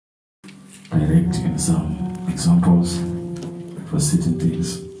direct in some examples for certain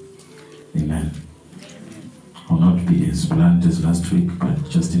things. Amen. I'll not be as blunt as last week, but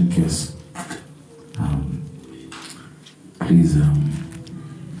just in case, please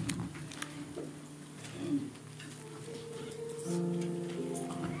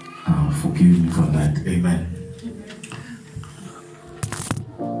forgive me for that. Amen.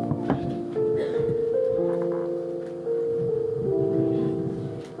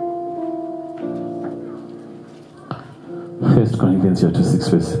 First Corinthians chapter 6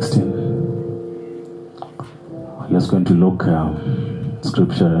 verse 16. We're just going to look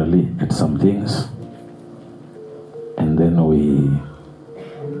scripturally at some things, and then we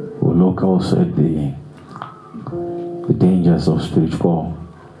will look also at the dangers of spiritual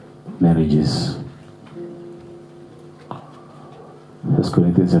marriages. First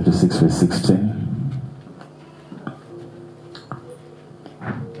Corinthians chapter 6 verse 16.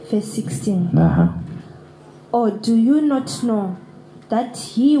 Verse 16. Uh-huh. Or do you not know that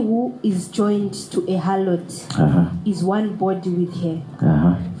he who is joined to a harlot is one body with her?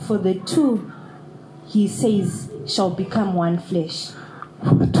 For the two, he says, shall become one flesh.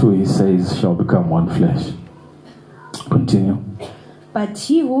 For the two, he says, shall become one flesh. Continue. But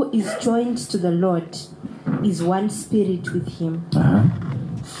he who is joined to the Lord is one spirit with him.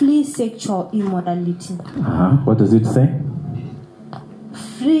 Flee sexual immorality. What does it say?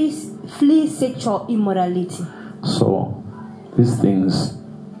 Flee sexual immorality. So, these things,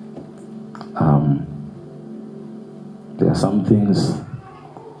 there are some things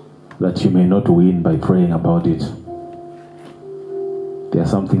that you may not win by praying about it. There are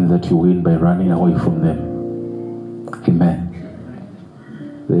some things that you win by running away from them. Amen.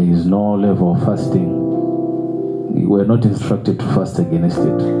 There is no level of fasting. We're not instructed to fast against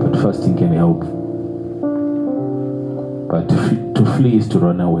it, but fasting can help. But to flee is to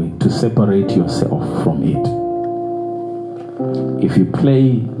run away, to separate yourself from it. If you play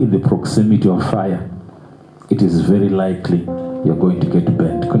in the proximity of fire, it is very likely you're going to get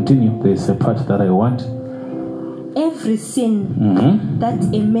burnt. Continue. There's a part that I want. Every sin that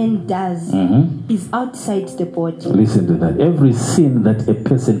a man does is outside the body. Listen to that. Every sin that a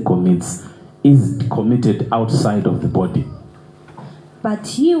person commits is committed outside of the body. But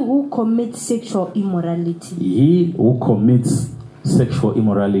he who commits sexual immorality, he who commits sexual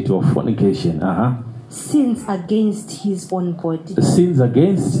immorality or fornication, sins against his own body. Sins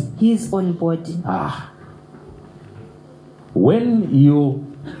against his own body. When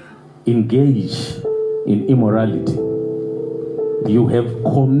you engage in immorality, you have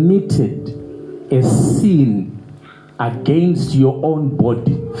committed a sin against your own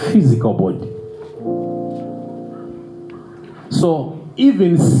body, physical body. So,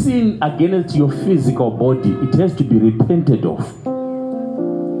 even sin against your physical body, it has to be repented of.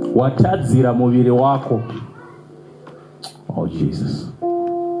 Watadzira muviri wako. Oh, Jesus.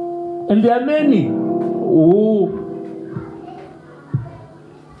 And there are many who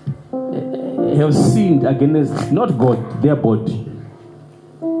have sinned against, not God, their body.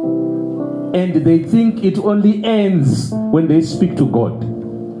 And they think it only ends when they speak to God.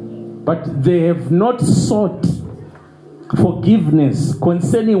 But they have not sought forgiveness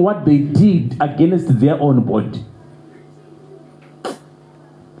concerning what they did against their own body.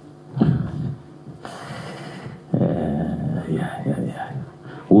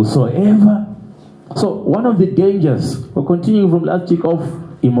 Whosoever. So one of the dangers, we're continuing from last week, of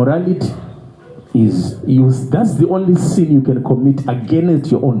immorality is that's the only sin you can commit against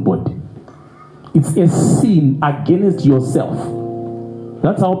your own body. It's a sin against yourself.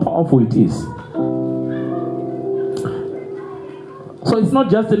 That's how powerful it is. So it's not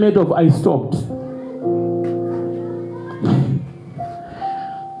just a matter of I stopped.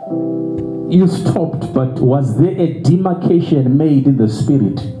 You stopped, but was there a demarcation made in the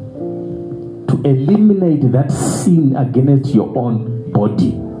spirit to eliminate that sin against your own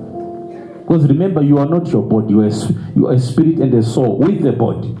body? Because remember, you are not your body. You are a spirit and a soul with the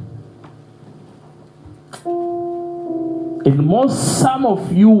body. And some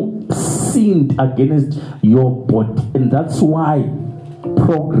of you sinned against your body. And that's why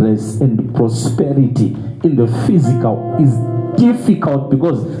progress and prosperity in the physical is difficult,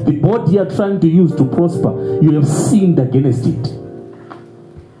 because the body you are trying to use to prosper, you have sinned against it.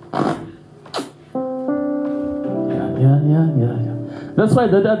 Yeah. That's why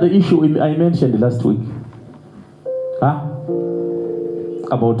that other issue I mentioned last week,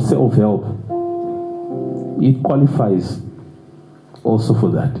 about self-help, it qualifies also for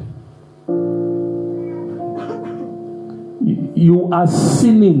that. You are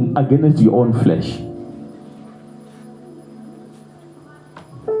sinning against your own flesh.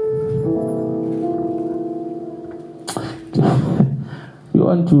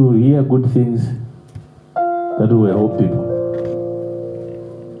 want to hear good things that will help people.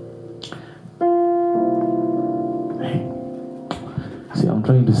 See, I'm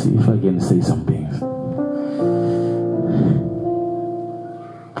trying to see if I can say some things.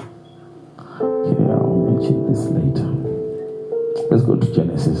 Okay, I'll mention this later. Let's go to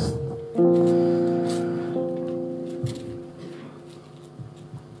Genesis.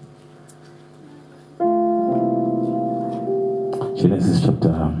 Genesis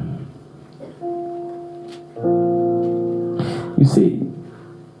chapter. You see,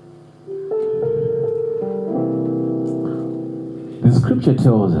 the scripture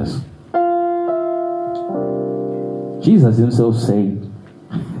tells us, Jesus himself saying,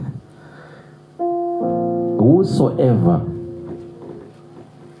 whosoever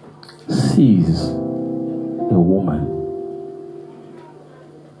sees a woman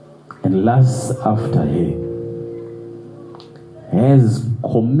and lusts after her has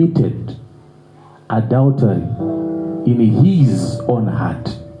committed adultery in his own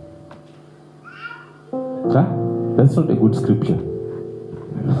heart. Huh? That's not a good scripture.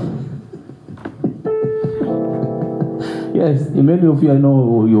 Yes, many of you, I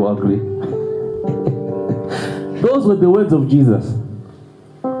know you agree. Those were the words of Jesus.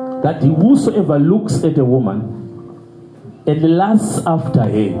 That whosoever looks at a woman and lusts after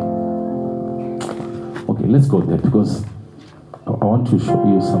her. Okay, let's go there because I want to show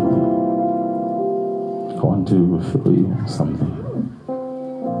you something. I want to show you something.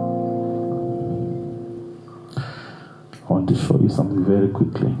 I want to show you something very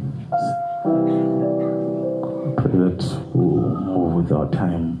quickly. I pray that we'll move with our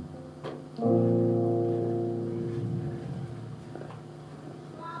time.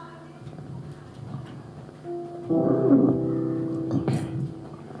 Okay.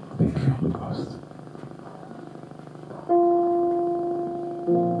 Thank you, Holy Ghost.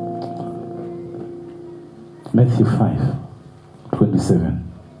 Matthew 5:27.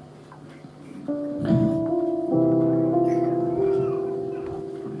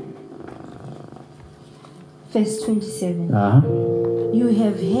 Verse 27. You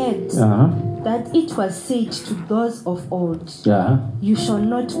have heard that it was said to those of old, you shall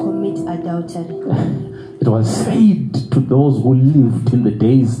not commit adultery. It was said to those who lived in the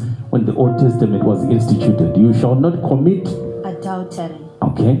days when the Old Testament was instituted, you shall not commit adultery.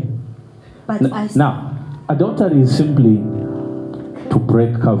 Okay. But now, adultery is simply to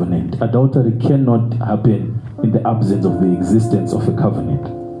break covenant. Adultery cannot happen in the absence of the existence of a covenant.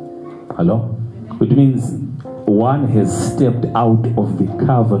 Hello? Which means one has stepped out of the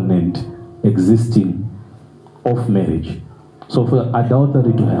covenant existing of marriage. So for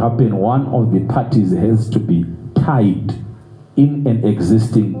adultery to happen, one of the parties has to be tied in an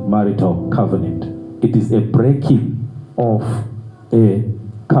existing marital covenant. It is a breaking of a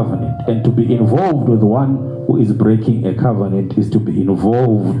covenant. And to be involved with one who is breaking a covenant is to be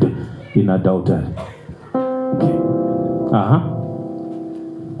involved in adultery. Okay.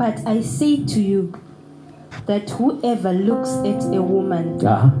 But I say to you that whoever looks at a woman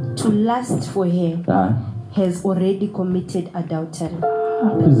to lust for her has already committed adultery.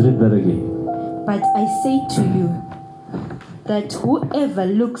 Please read that again. But I say to you that whoever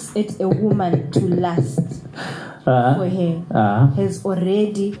looks at a woman to lust for her has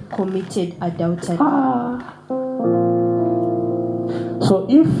already committed adultery. So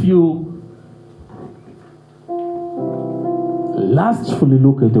if you lustfully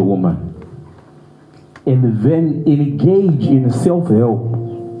look at a woman and then engage in self-help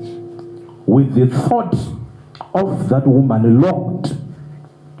with the thought of that woman locked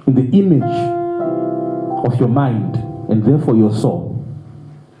in the image of your mind and therefore your soul.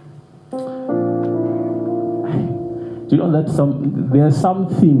 Do you know that there are some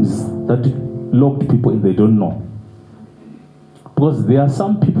things that locked people and they don't know? Because there are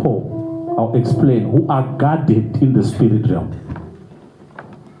some people, I'll explain, who are guarded in the spirit realm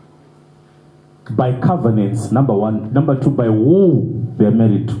by covenants, number one. Number two, by who they're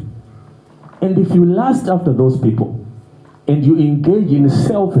married to. And if you lust after those people and you engage in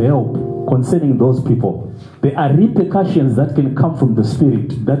self-help concerning those people, there are repercussions that can come from the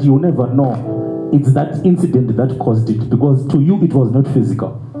spirit that you never know. It's that incident that caused it, because to you it was not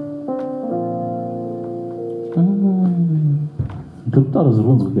physical.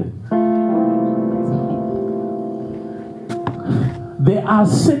 There are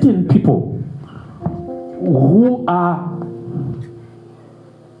certain people who are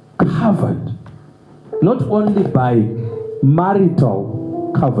covered not only by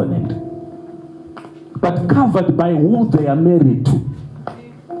marital covenant, but covered by who they are married to.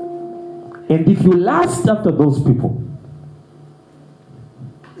 And if you lust after those people,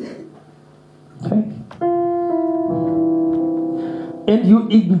 and you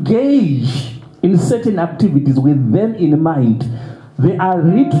engage in certain activities with them in mind, there are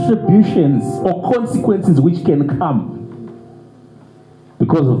retributions or consequences which can come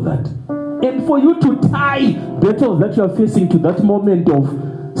because of that. And for you to tie battles that you are facing to that moment of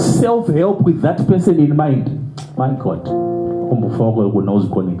self-help with that person in mind, my God, all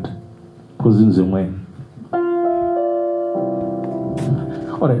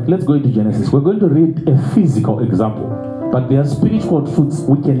right, let's go into Genesis. We're going to read a physical example, but there are spiritual truths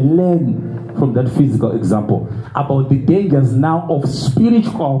we can learn from that physical example about the dangers now of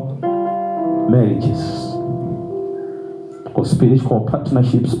spiritual marriages or spiritual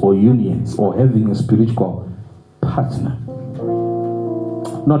partnerships or unions or having a spiritual partner.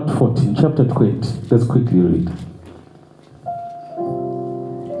 Not 14, chapter 20. Let's quickly read.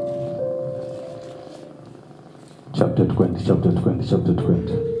 Chapter 20.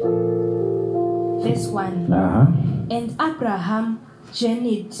 Verse 1. And Abraham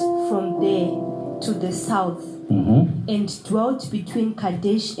journeyed from there to the south and dwelt between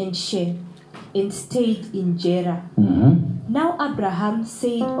Kadesh and Shur and stayed in Gerar. Now Abraham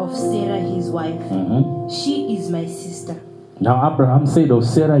said of Sarah his wife, she is my sister. Now Abraham said of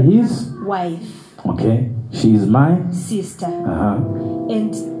Sarah his wife. Okay, she is my sister.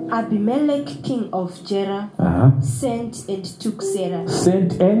 And Abimelech, king of Gerar, sent and took Sarah.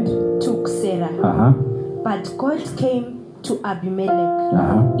 But God came to Abimelech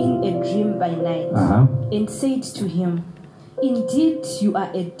in a dream by night and said to him, indeed you are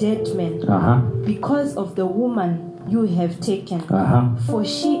a dead man because of the woman you have taken, for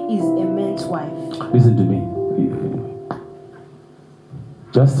she is a man's wife. Listen to me.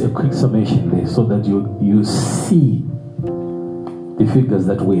 Just a quick summation there so that you see the figures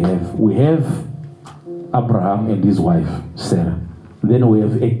that we have. We have Abraham and his wife, Sarah. Then we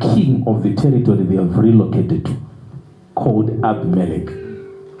have a king of the territory they have relocated to, called Abimelech.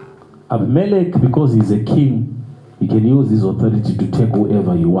 Abimelech, because he's a king, he can use his authority to take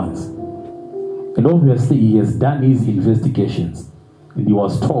whoever he wants. And obviously he has done his investigations. And he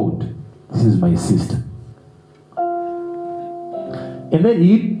was told, this is my sister. And then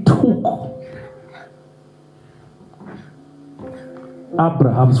he took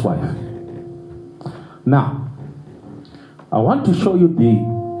Abraham's wife. Now, I want to show you the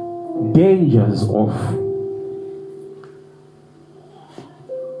dangers of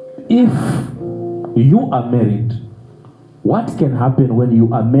if you are married, what can happen when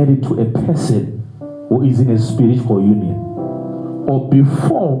you are married to a person who is in a spiritual union? Or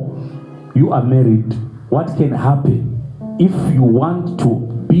before you are married, what can happen if you want to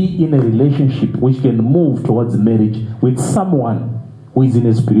be in a relationship which can move towards marriage with someone who is in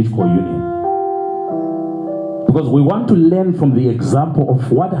a spiritual union? Because we want to learn from the example of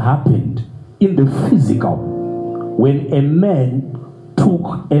what happened in the physical when a man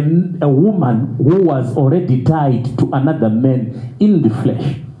took a woman who was already tied to another man in the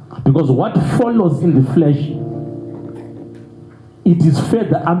flesh. Because what follows in the flesh, it is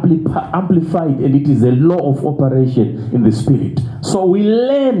further amplified, and it is a law of operation in the spirit. So we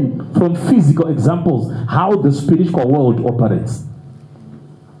learn from physical examples how the spiritual world operates.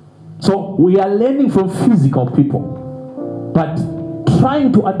 So we are learning from physical people, but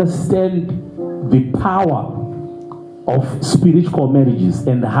trying to understand the power of spiritual marriages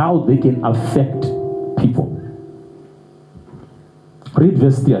and how they can affect people. Read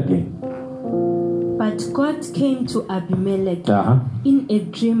verse 3 again. But God came to Abimelech in a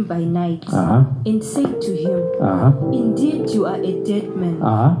dream by night and said to him, indeed you are a dead man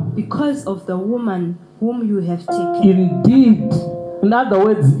because of the woman whom you have taken. Indeed, in other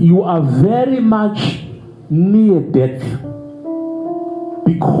words, you are very much near death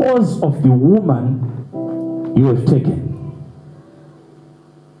because of the woman you have taken.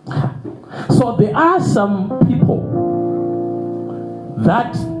 So there are some people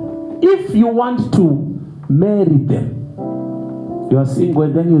that if you want to marry them, you are single,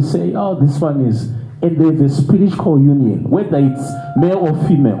 then you say, oh, this one is, and there's a spiritual union, whether it's male or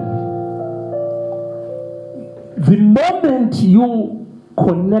female. The moment you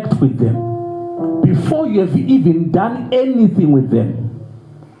connect with them, before you have even done anything with them,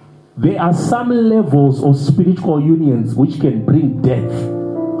 there are some levels of spiritual unions which can bring death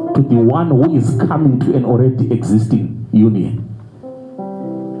to the one who is coming to an already existing union.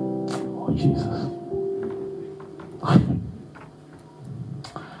 Oh, Jesus.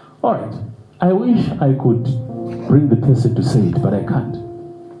 All right. I wish I could bring the person to say it, but I can't.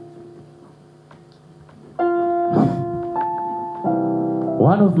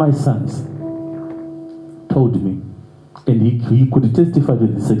 One of my sons told me, and he could testify to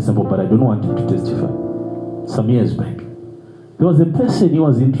this example, but I don't want him to testify. Some years back, There was a person he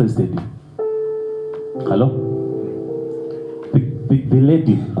was interested in. Hello? The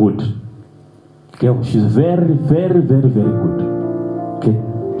lady, good. Okay, she's very, very, very, very good. Okay,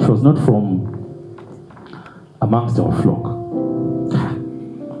 she was not from amongst our flock.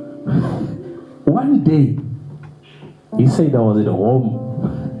 One day, he said I was at home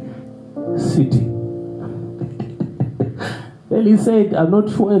sitting. Then he said, I'm not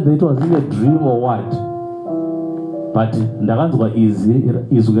sure whether it was in a dream or what. But ndakanzwa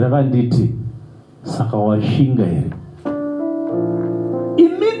izwi rakanditi saka washinga here.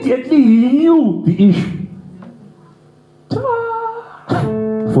 Immediately he knew the issue.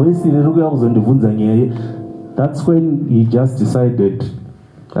 That's when he just decided,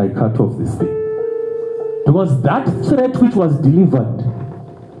 I cut off this thing. Because that threat which was delivered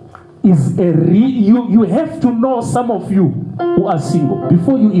is you have to know, some of you who are single,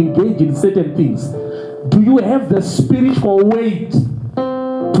 before you engage in certain things, do you have the spiritual weight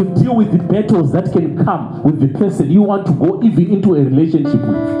to deal with the battles that can come with the person you want to go even into a relationship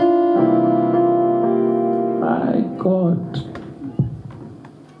with? My God.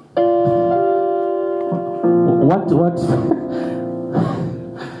 What?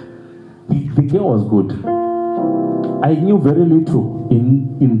 The girl was good. I knew very little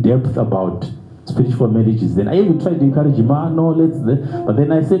in depth about spiritual marriages. Then I even tried to encourage him, but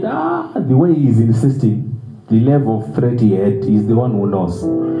then I said, the way he's insisting, the level of threat he had, he's the one who knows.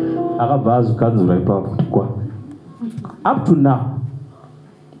 Up to now,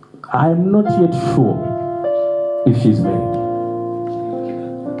 I'm not yet sure if she's married.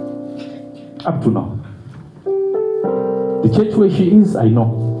 Up to now. The church where she is, I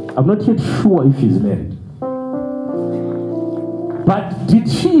know. I'm not yet sure if she's married. But did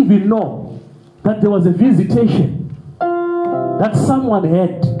she even know that there was a visitation that someone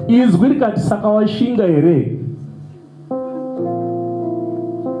had? Is Gwirika Sakawashinga ere?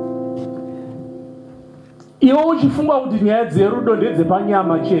 Iwo uchifunga kuti nyaya dzerudo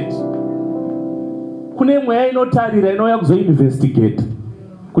ndedzepanyama chete. Kune mweya inotarira inouya kuzoinvestigate.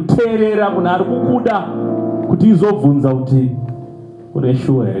 Kuteerera munhu ari kukuda kuti izobvunza kuti une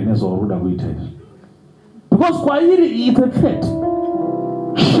sure here nezvauri kuita izvi. Because kwairi it's a threat.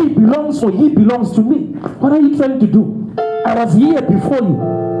 She belongs or he belongs to me. What are you trying to do? I was here before you.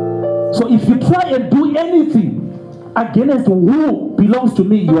 So if you try and do anything against who belongs to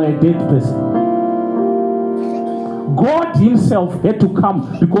me, you are a dead person. God himself had to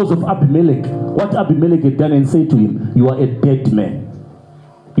come because of Abimelech. What Abimelech had done, and say to him, you are a dead man.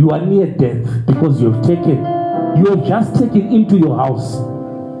 You are near death because you have just taken into your house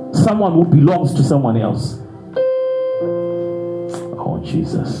someone who belongs to someone else. Oh,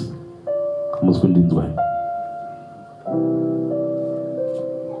 Jesus.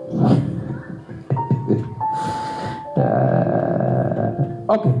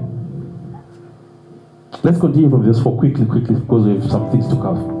 Okay. Let's continue from verse 4 quickly, because we have some things to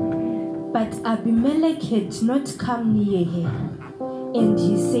cover. But Abimelech had not come near her, and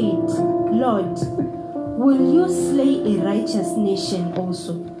he said, Lord, will you slay a righteous nation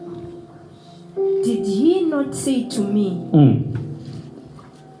also? Did he not say to me,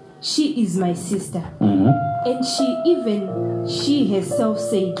 she is my sister? And she herself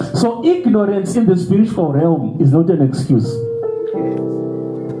said. So ignorance in the spiritual realm is not an excuse.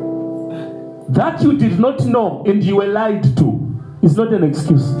 That you did not know and you were lied to is not an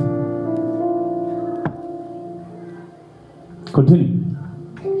excuse. Continue.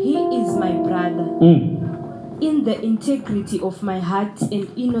 He is my brother. In the integrity of my heart and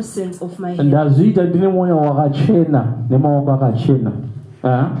innocence of my heart.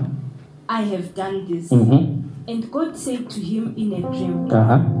 I have done this. And God said to him in a dream,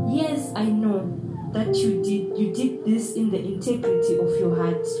 yes, I know that you did this in the integrity of your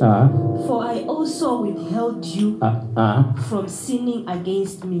heart. For I also withheld you from sinning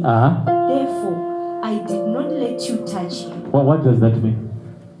against me. Therefore, I did not let you touch him. What does that mean?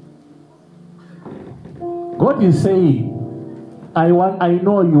 God is saying, I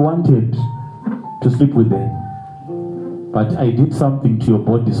know you wanted to sleep with them, but I did something to your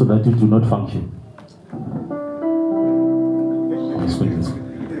body so that it do not function.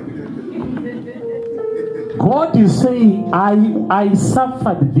 God is saying, I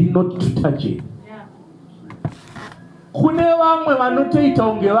suffered thee not to touch it. Kune vamwe vanotoita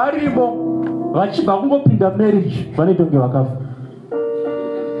unge varimo vachibva kungopinda marriage vanoita unge vakafa.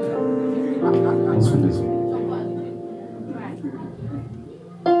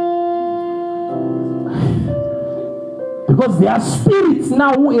 Because there are spirits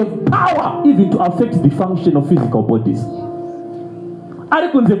now who have power even to affect the function of physical bodies.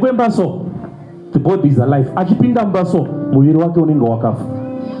 The body is alive. Achipinda mbaso, muviri wake unenge wakafa.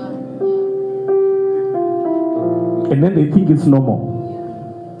 And then they think it's normal.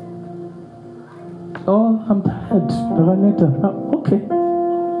 Oh, I'm tired. Okay.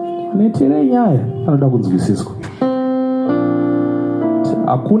 Netere nyaya. Anoda kunzwisiswa.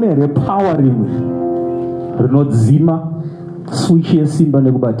 Hakuna here power rimwe rinodzima switch yesimba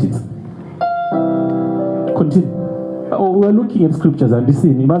nekubatidza. Continue. Oh, we are looking at scriptures and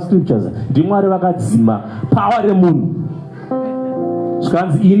seeing in scriptures. Ndimwari vakadzima power remunhu.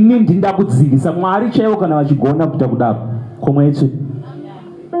 Zvikanzi ini ndinda kudzivisa Mwari chaiwo kana vachigona kuita kudaro. Komwe yeche.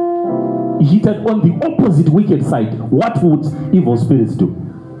 He said on the opposite wicked side, what would evil spirits do?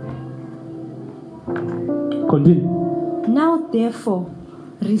 Continue. Now therefore,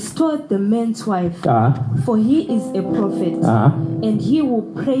 restore the man's wife, for he is a prophet, and he will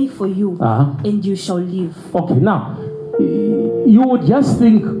pray for you, and you shall live. Okay, now, you would just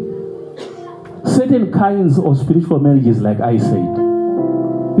think certain kinds of spiritual marriages, like I said,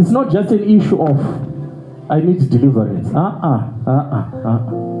 it's not just an issue of, I need deliverance.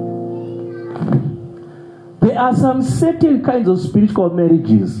 There are some certain kinds of spiritual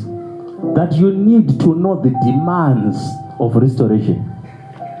marriages that you need to know the demands of restoration.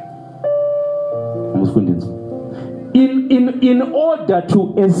 In order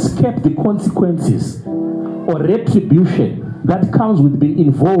to escape the consequences or retribution that comes with being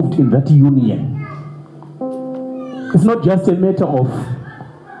involved in that union. It's not just a matter of,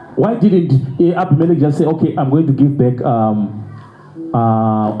 why didn't Abimelech just say, okay, I'm going to give back, I'm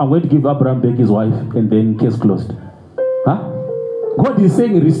going to give Abraham back his wife, and then case closed? God is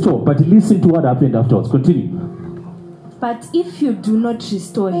saying restore, but listen to what happened afterwards. Continue. But if you do not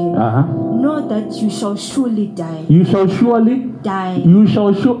restore him, know that you shall surely die. You shall surely die. You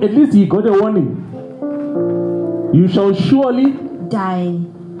shall at least he got a warning. You shall surely die,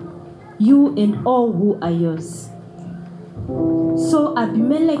 you and all who are yours. So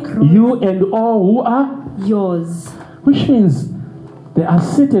Abimelech rose. You and all who are yours. Which means there are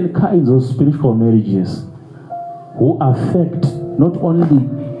certain kinds of spiritual marriages who affect not only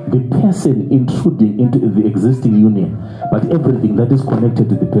the person intruding into the existing union, but everything that is connected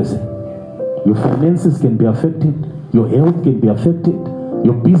to the person. Your finances can be affected, your health can be affected,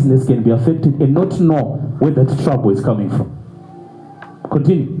 your business can be affected, and not know where that trouble is coming from.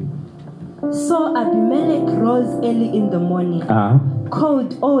 Continue. So Abimelech rose early in the morning,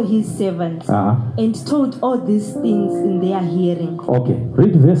 called all his servants, and told all these things in their hearing. Okay,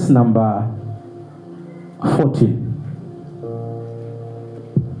 read verse number 14.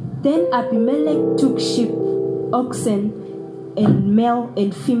 Then Abimelech took sheep, oxen, and male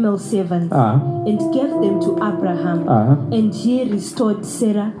and female servants, and gave them to Abraham, and he restored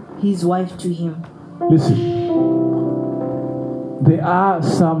Sarah, his wife, to him. Listen, there are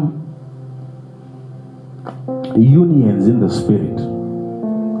some unions in the spirit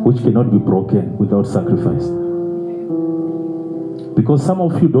which cannot be broken without sacrifice. Because some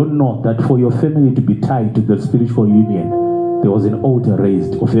of you don't know that for your family to be tied to the spiritual union, there was an altar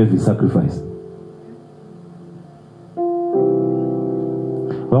raised of heavy sacrifice.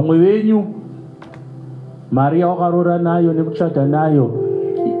 Vamwe venyu Maria wakarora nayo nekuchata nayo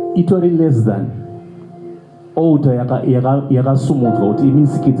itori less than altar yakasumudzwa kuti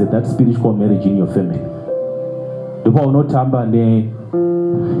imisikidze that spiritual marriage in your family. Ndipo unotamba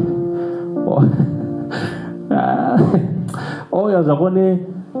yazvakone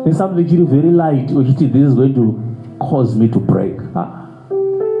something chiri very light uchiti this is going to cause me to break.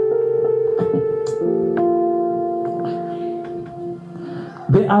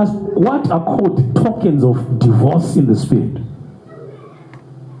 There are what are called tokens of divorce in the spirit.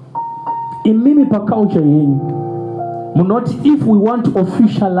 In mimi pa culture yenyu, if we want to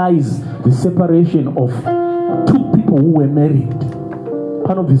officialize the separation of two people who were married,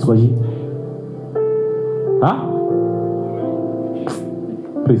 part of this was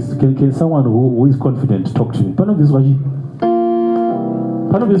please, can someone who is confident talk to me? Part of this was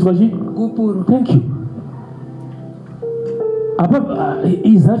thank you.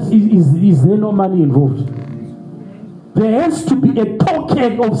 Is there no money involved? There has to be a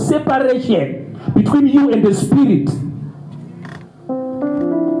token of separation between you and the spirit.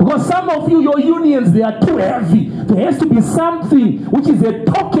 Because some of you, your unions, they are too heavy. There has to be something which is a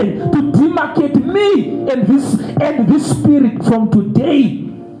token to demarcate me and this spirit from today.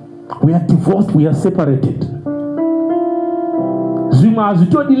 We are divorced, we are separated.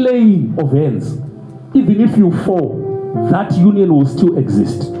 Laying of hands. Even if you fall, that union will still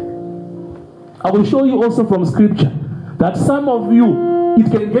exist. I will show you also from scripture that some of you, it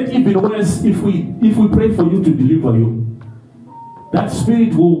can get even worse if we pray for you to deliver you. That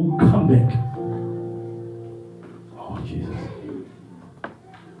spirit will come back.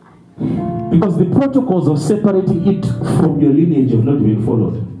 Because the protocols of separating it from your lineage have not been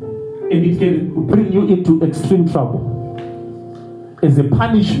followed. And it can bring you into extreme trouble as a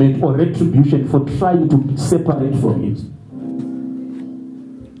punishment or retribution for trying to separate from it.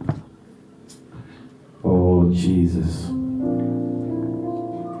 Oh, Jesus.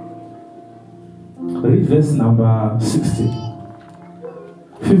 Read verse number 16.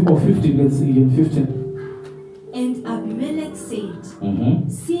 Or 15, let's see again, 15. And Abimelech said,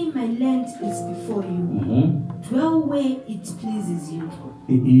 See, my land is before you. Dwell where it pleases you.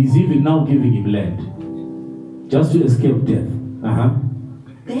 He is even now giving him land, just to escape death.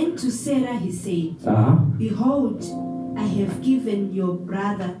 Then to Sarah he said, Behold, I have given your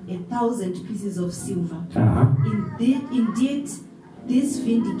brother 1,000 pieces of silver. Indeed, this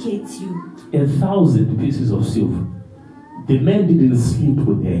vindicates you. 1,000 pieces of silver. The man didn't sleep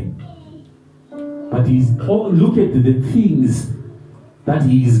with her. But look at the things that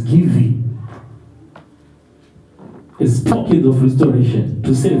he is giving as tokens of restoration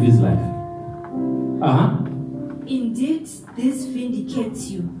to save his life. Indeed, this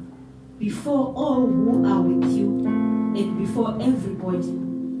vindicates you before all who are with you and before everybody.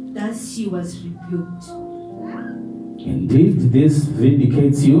 Thus she was rebuked. Indeed, this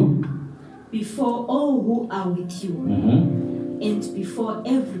vindicates you before all who are with you and before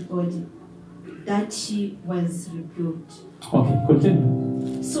everybody. That she was rebuked. Okay,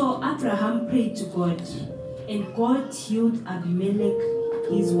 continue. So Abraham prayed to God, and God healed Abimelech,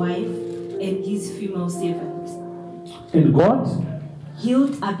 his wife, and his female servant. And God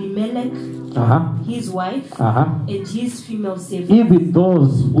healed Abimelech, his wife, and his female servant. Even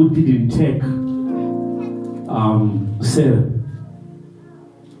those who didn't take Sarah,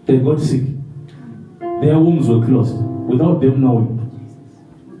 they got sick. Their wombs were closed without them knowing.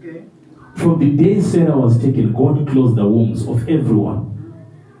 From the day Sarah was taken, God closed the wombs of everyone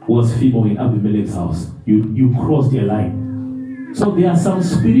who was female in Abimelech's house. You crossed a line. So there are some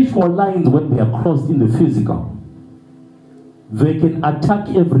spiritual lines when they are crossed in the physical. They can attack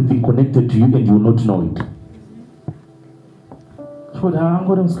everything connected to you and you will not know it.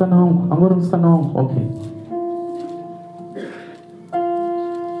 Okay.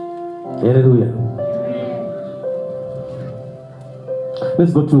 Hallelujah.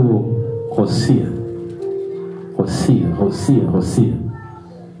 Let's go to Hosea.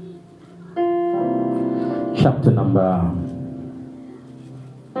 Chapter number.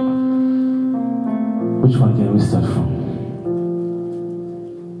 Which one can we start from?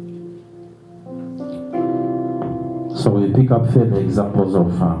 So we pick up further examples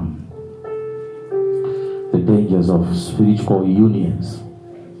of the dangers of spiritual unions.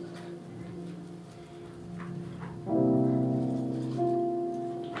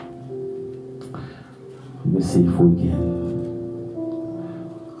 Let's see if we can.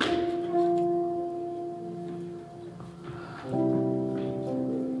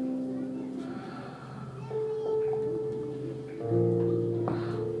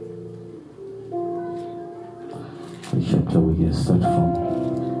 Which chapter we can start from?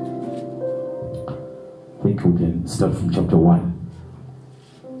 I think we can start from chapter 1.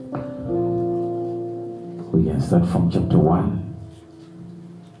 We can start from chapter 1.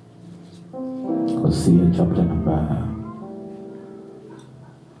 Hosea chapter number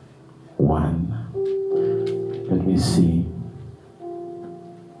 1. Let me see.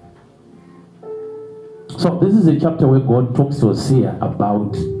 So this is a chapter where God talks to Hosea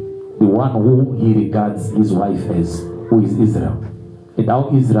about the one who he regards his wife as, who is Israel. And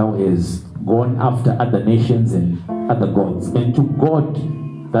how Israel has gone after other nations and other gods. And to God,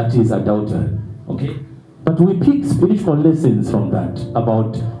 that is adultery. Okay? But we pick spiritual lessons from that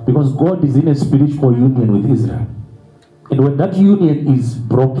about, because God is in a spiritual union with Israel. And when that union is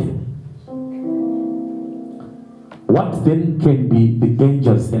broken, what then can be the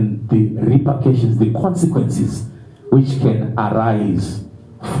dangers and the repercussions, the consequences which can arise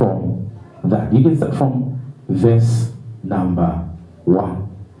from that? You can start from verse number 1.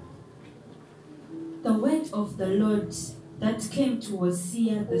 The word of the Lord that came to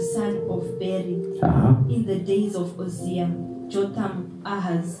Hosea the son of Beeri in the days of Uzziah, Jotham,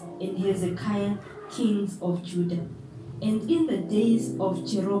 Ahaz, and Hezekiah, kings of Judah, and in the days of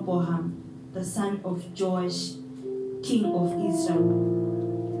Jeroboam, the son of Joash, king of Israel.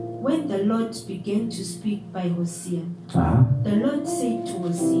 When the Lord began to speak by Hosea, the Lord said to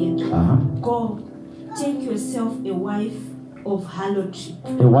Hosea, Go, take yourself a wife of harlotry.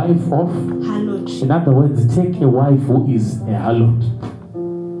 A wife of harlotry. In other words, take a wife who is a harlot.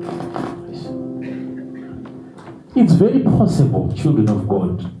 It's very possible, children of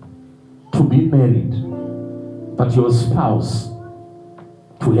God, to be married, but your spouse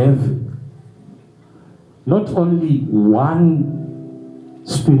to have not only one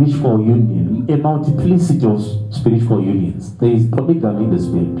spiritual union, a multiplicity of spiritual unions. There is polygamy in the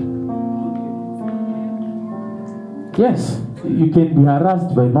spirit. Yes, you can be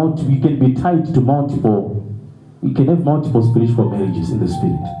harassed by multiple, you can be tied to multiple, you can have multiple spiritual marriages in the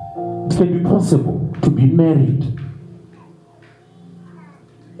spirit. It can be possible to be married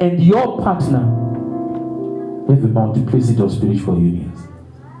and your partner have a multiplicity of spiritual unions.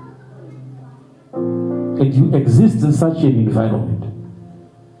 And you exist in such an environment.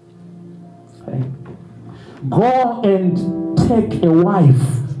 Okay? Go and take a wife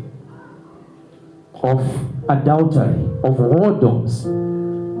of adultery, of whoredoms,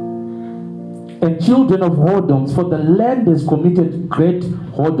 and children of whoredoms, for the land has committed great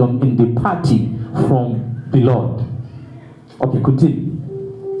whoredom in departing from the Lord. Okay, continue.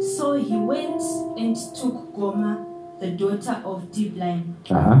 So he went and took Gomer, the daughter of Diblaim,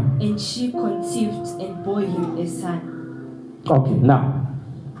 and she conceived and bore him a son. Okay, now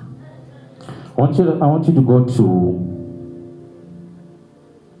I want you to go to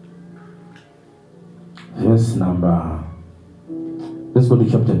verse number. Let's go to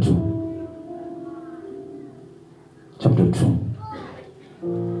chapter 2. Chapter 2,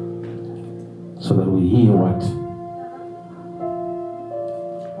 so that we hear what.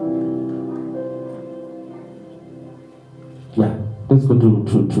 Yeah, let's go to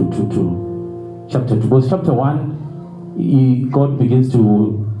chapter 2. Because chapter 1, God begins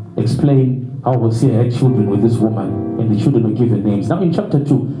to explain how Hosea had children with this woman, and the children were given names. Now in chapter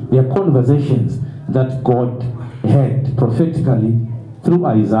 2, there are conversations that God had prophetically through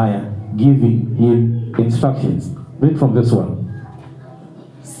Isaiah, giving him instructions. Read from this one.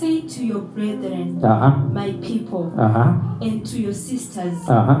 Say to your brethren, my people, and to your sisters,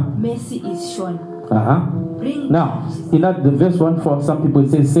 mercy is shown. Now, in the verse 1, for some people it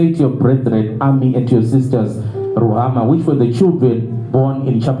says, say to your brethren, Ami, and to your sisters, Ruhama, which were the children born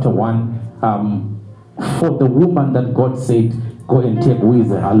in chapter 1, for the woman that God said, go and take, who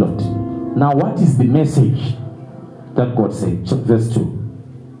is a harlot. Now, what is the message that God said? Verse 2.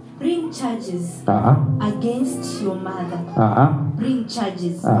 Bring charges against your mother. Bring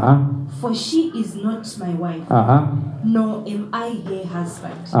charges, for she is not my wife, nor am I her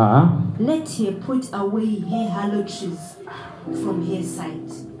husband. Let her put away her harlotries from her sight.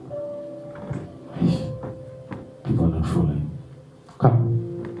 People are not following. Come.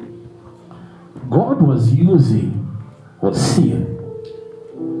 God was using Hosea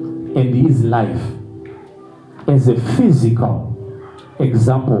and his life as a physical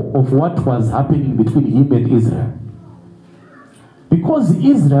example of what was happening between him and Israel. Because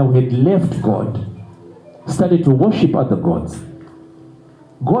Israel had left God, started to worship other gods,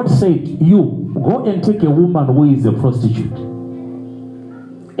 God said, you go and take a woman who is a prostitute.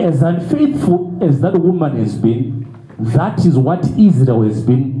 As unfaithful as that woman has been, that is what Israel has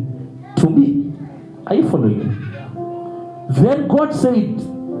been to me. Are you following? Then God said,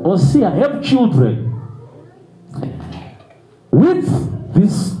 Hosea, have children with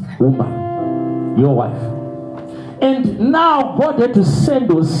this woman, your wife. And now God had to send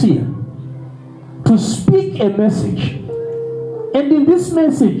Hosea to speak a message. And in this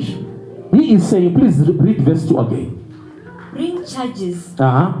message, he is saying, please read verse 2 again. Bring charges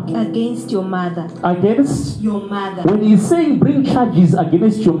against your mother. Against your mother. When he's saying bring charges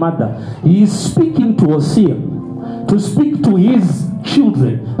against your mother, he is speaking to Hosea to speak to his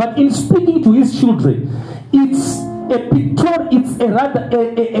children. But in speaking to his children, it's a picture, it's a rather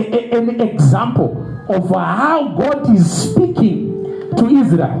an example of how God is speaking to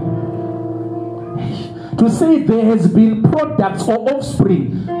Israel. To say there has been products or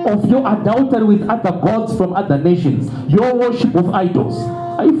offspring of your adultery with other gods from other nations, your worship of idols.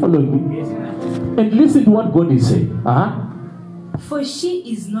 Are you following me? And listen to what God is saying. For she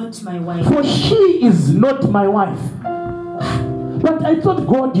is not my wife. For she is not my wife. But I thought,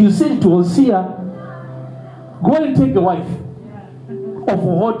 God, you said to Hosea, go and take a wife of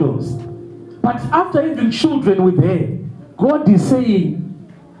whoredoms. But after having children with her, God is saying,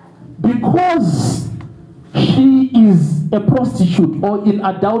 because she is a prostitute or in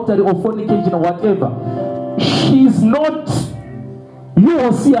adultery or fornication or whatever, she is not, you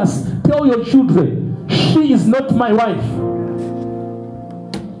Hosea, tell your children, she is not my wife.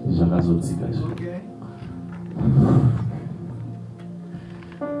 Okay.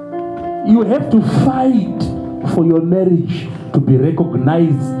 You have to fight for your marriage to be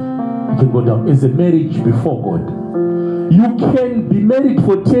recognized. You can go down as a marriage before God. You can be married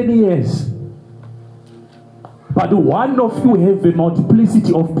for 10 years, but one of you have a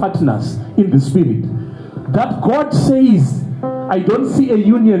multiplicity of partners in the spirit. That God says, I don't see a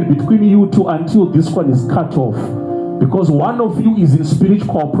union between you two until this one is cut off. Because one of you is in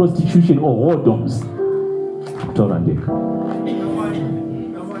spiritual prostitution or whoredoms. Tell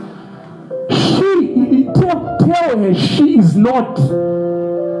her she is not.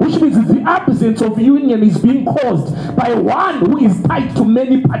 Which means the absence of union is being caused by one who is tied to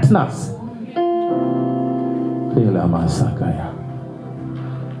many partners.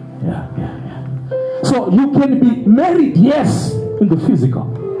 Yeah. So you can be married, yes, in the physical.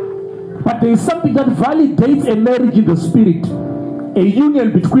 But there is something that validates a marriage in the spirit. A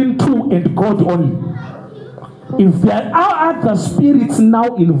union between two and God only. If there are other spirits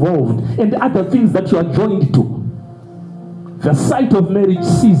now involved and other things that you are joined to, the sight of marriage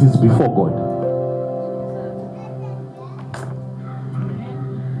ceases before God.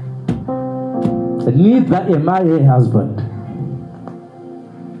 Neither am I her husband.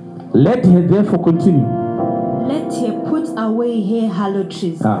 Let her therefore continue. Let her put away her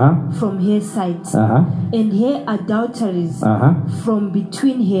harlotries from her sight, and her adulteries from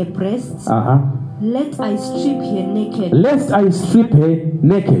between her breasts. Let I strip her naked. Lest I strip her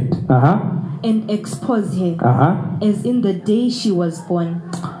naked. And expose her as in the day she was born.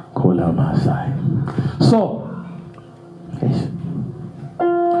 So,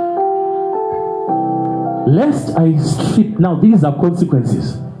 lest I strip. Now, these are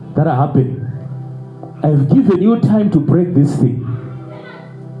consequences that are happening. I've given you time to break this thing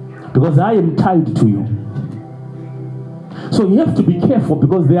because I am tied to you. So you have to be careful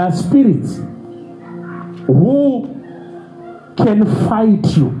because there are spirits who can fight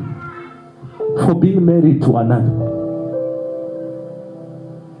you for being married to another.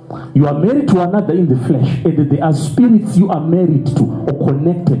 You are married to another in the flesh, and there are spirits you are married to or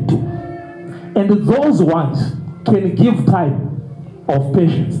connected to. And those ones can give time of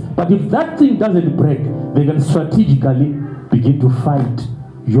patience. But if that thing doesn't break, they can strategically begin to fight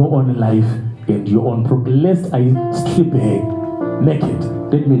your own life and your own progress. Lest I strip her naked.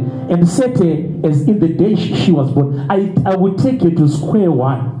 And set her as in the day she was born. I will take her to square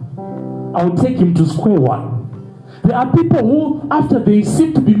one. I will take him to square one. There are people who, after they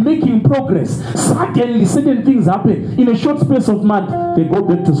seem to be making progress, suddenly certain things happen. In a short space of month, they go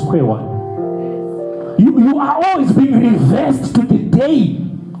back to square one. You are always being reversed to the day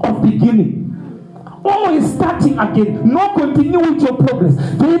of beginning. Always starting again. No continue with your progress.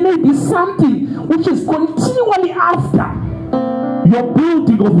 There may be something which is continually after your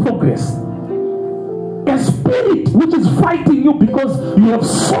building of progress. A spirit which is fighting you because you have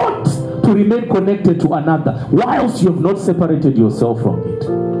sought to remain connected to another whilst you have not separated yourself from it.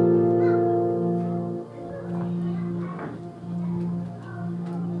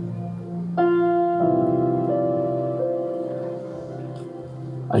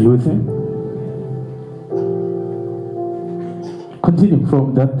 Are you with me? Continue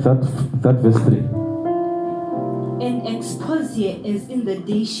from that verse 3. And expose her as in the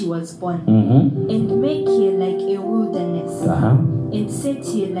day she was born, and make her like a wilderness, and set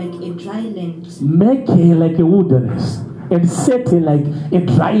her like a dry land. Make her like a wilderness, and set her like a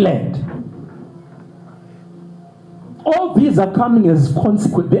dry land. All these are coming as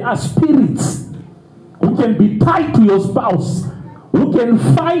consequence. There are spirits who can be tied to your spouse, who can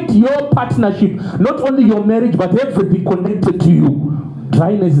fight your partnership, not only your marriage, but everything connected to you.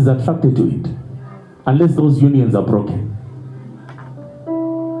 Dryness is attracted to it, unless those unions are broken.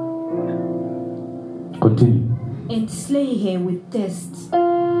 Continue. And slay her with thirst.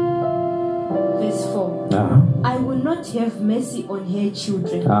 Verse 4. I will not have mercy on her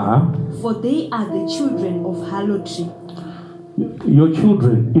children, for they are the children of harlotry. Your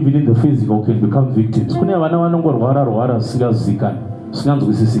children, even in the physical, can become victims. And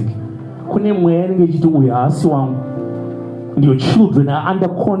your children are under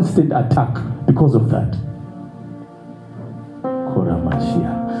constant attack because of that.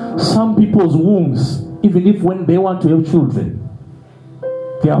 Some people's wombs, even if when they want to have children,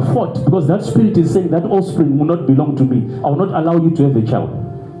 they are fought because that spirit is saying that offspring will not belong to me. I will not allow you to have a child.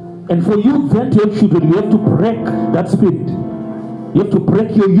 And for you then to have children, you have to break that spirit. You have to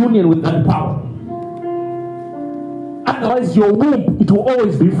break your union with that power. Otherwise, your womb, it will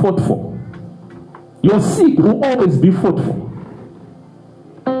always be fought for. Your seed will always be fought for.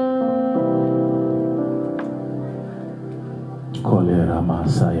 Kolera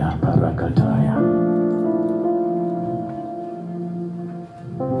Masaya Parakataya.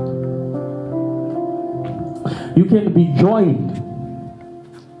 You can be joined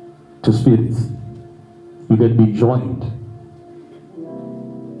to spirits. You can be joined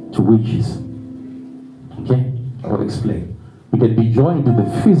to witches. Okay? I will explain. You can be joined to the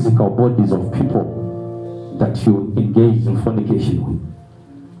physical bodies of people that you engage in fornication with.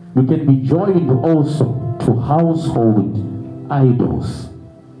 You can be joined also to household idols,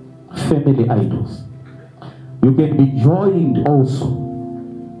 family idols. You can be joined also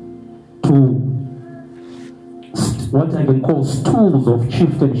to what I can call stools of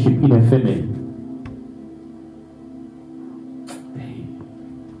chieftainship in a family.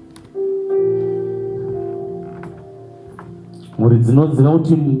 What is not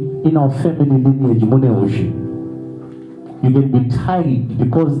in our family lineage, you can be tied,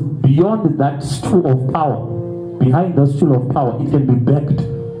 because beyond that stool of power, behind that stool of power, it can be backed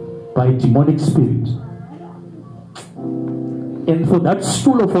by a demonic spirit. And for that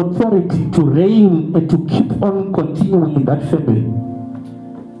stool of authority to reign and to keep on continuing in that family,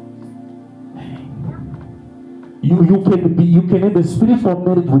 you can have a spiritual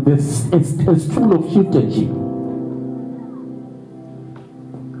marriage with a stool of chieftainship.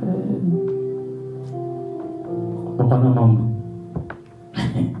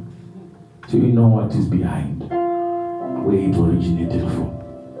 Do you know what is behind where it originated from?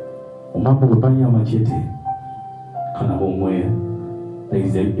 There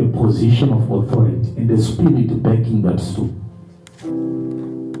is a position of authority and the spirit backing that stool.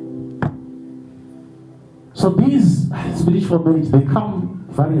 So these spiritual marriage, they come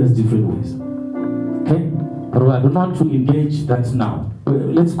various different ways. Okay? But I don't want to engage that now.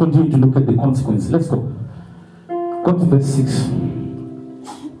 Let's continue to look at the consequences. Let's go. Go to verse 6.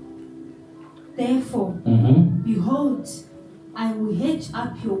 Therefore, behold, I will hedge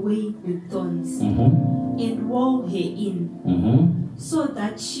up your way with thorns, and wall her in, so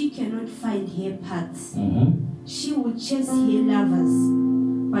that she cannot find her paths. She will chase her lovers,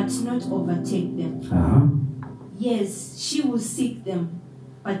 but not overtake them. Yes, she will seek them,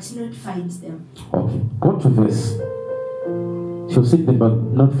 but not find them. Okay, go to verse. She'll seek them, but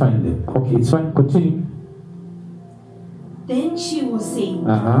not find them. Okay, it's fine. Continue. Then she will say,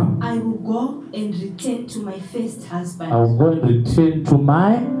 I will go and return to my first husband. I will go and return to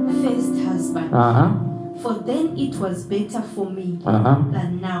my first husband. For then it was better for me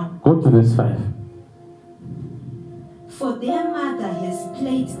than now. Go to verse 5. For their mother has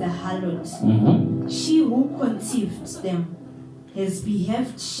played the harlot. She who conceived them has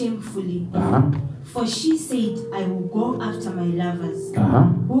behaved shamefully. For she said, I will go after my lovers,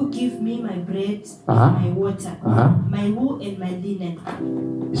 who give me my bread and my water, my wool and my linen.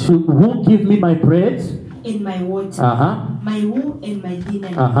 Who give me my bread? And my water, my wool and my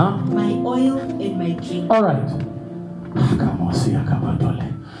linen, my oil and my drink. All right.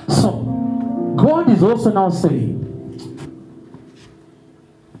 So, God is also now saying,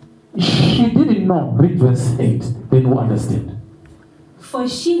 she didn't know. Read verse 8, then we'll understand. For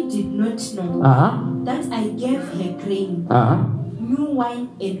she did not know that I gave her grain, new wine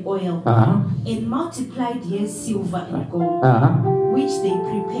and oil, and multiplied her silver and gold, which they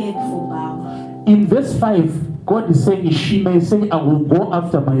prepared for Baal. In verse 5, God is saying, she may say, I will go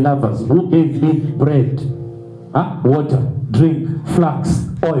after my lovers who gave me bread, water, drink, flax,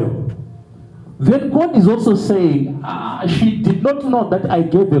 oil. Then God is also saying, she did not know that I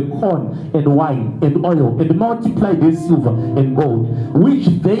gave her corn and wine and oil and multiplied their silver and gold, which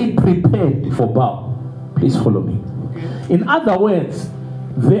they prepared for Baal. Please follow me. In other words,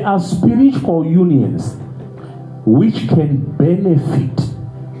 there are spiritual unions which can benefit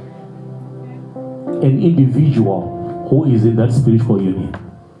an individual who is in that spiritual union.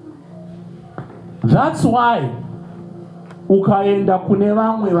 That's why ukaenda kune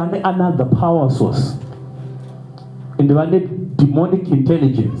vamwe vane another power source and vane demonic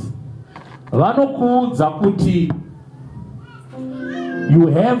intelligence, vanokuudza kuti you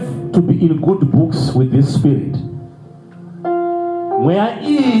have to be in good books with this spirit. Mweya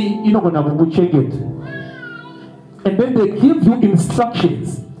iyi inogona kukuchengeta, and then they give you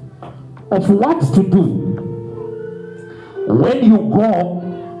instructions of what to do when you go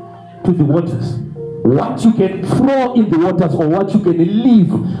to the waters. What you can throw in the waters, or what you can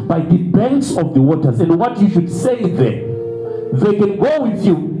leave by the banks of the waters, and what you should say there. They can go with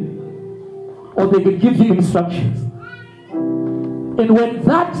you, or they can give you instructions. And when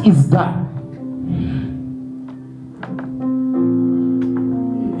that is done,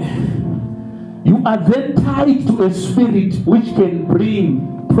 you are then tied to a spirit which can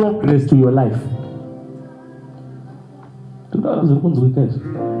bring progress to your life.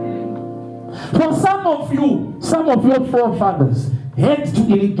 For some of you, some of your forefathers had to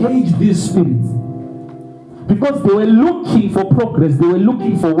engage these spirits because they were looking for progress, they were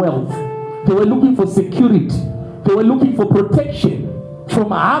looking for wealth, they were looking for security, they were looking for protection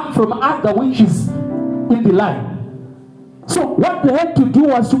from harm from other witches in the line. So what they had to do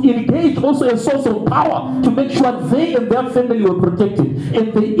was to engage also a source of power to make sure they and their family were protected.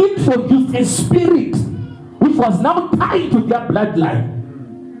 And they introduced a spirit which was now tied to their bloodline.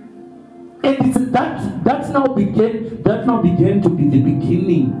 And it's that now began to be the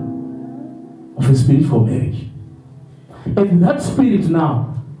beginning of a spiritual marriage. And that spirit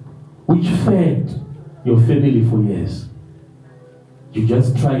now, which fed your family for years, you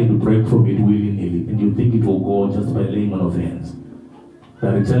just try to break from it willy-nilly, and you think it will go just by laying on of hands.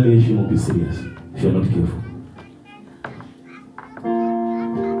 The retaliation will be serious if you're not careful.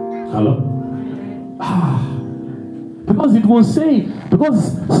 Hello? Because it will say,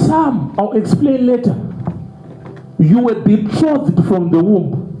 because some, I'll explain later, you were betrothed from the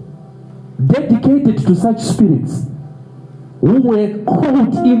womb, dedicated to such spirits, who were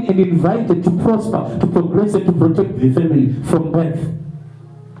called in and invited to prosper, to progress, and to protect the family from birth.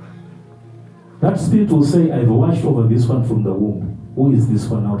 That spirit will say, I've watched over this one from the womb. Who is this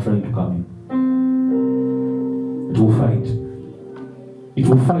one now trying to come in? It will fight. It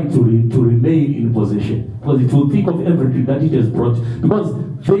will fight to remain in possession. Because it will think of everything that it has brought. Because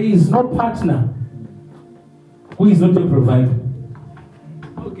there is no partner who is not a provider.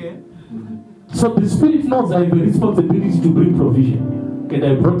 Okay. So the spirit knows I have a responsibility to bring provision. And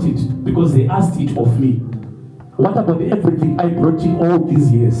I brought it because they asked it of me. What about everything I brought in all these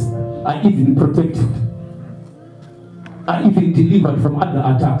years? I even protected. I even delivered from other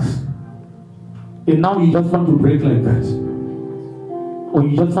attacks. And now you just want to break like that. Or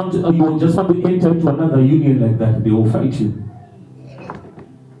you just want to enter into another union like that. They will fight you.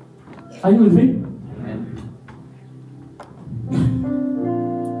 Are you with me?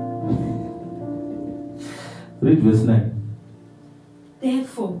 Read verse 9.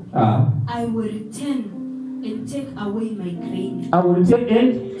 Therefore, I will return and take away my grain. I will return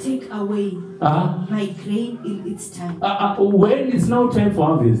and take away my grain in its time. When it's now time for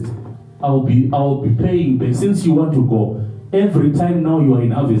harvest, I will be paying. But since you want to go, every time now you are in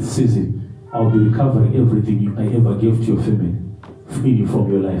harvest season, I will be recovering everything I ever gave to your family, freeing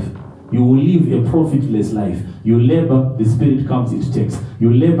from your life. You will live a profitless life. You labor, the spirit comes, it takes.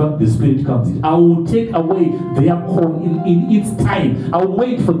 You labor, the spirit comes, it. I will take away their corn in its time. I will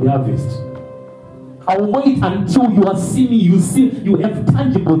wait for the harvest. I will wait until you are seeing, you have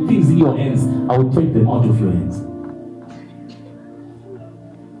tangible things in your hands. I will take them out of your hands.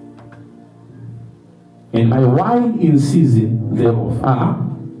 And my wine in season thereof.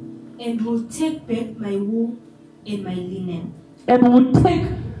 And will take back my wool and my linen. And will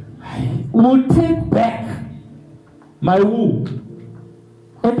take back my wool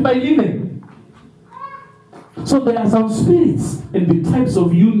and my linen. So there are some spirits and the types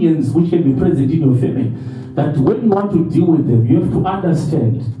of unions which can be present in your family that when you want to deal with them, you have to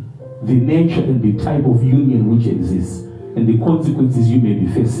understand the nature and the type of union which exists and the consequences you may be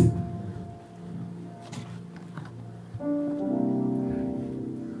facing.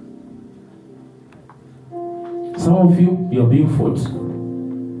 Some of you are being fought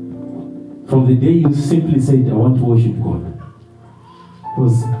from the day you simply said, I want to worship God.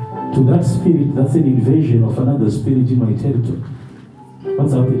 Because to that spirit, that's an invasion of another spirit in my territory.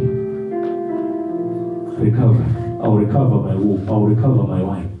 What's happening? Recover. I'll recover my wool. I'll recover my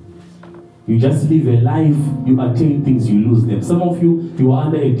wine. You just live a life, you attain things, you lose them. Some of you are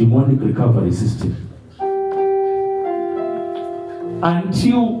under a demonic recovery system.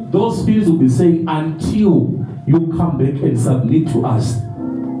 Until those spirits will be saying, until you come back and submit to us,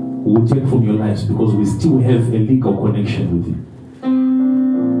 we will take from your lives because we still have a legal connection with you.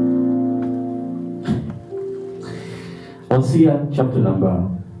 Hosea chapter number,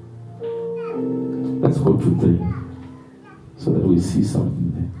 let's go to 3 so that we see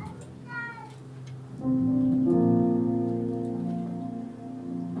something there.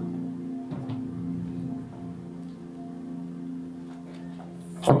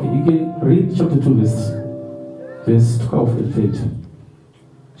 Okay, you can read chapter 2 verse 12 and 13.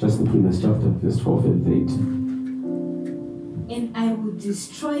 Just the previous chapter, verse 12 and 13. And I will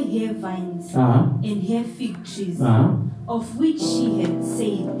destroy her vines and her fig trees, of which she had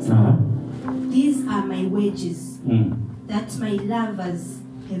said, these are my wages, that my lovers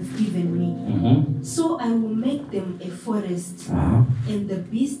have given me. So I will make them a forest, and the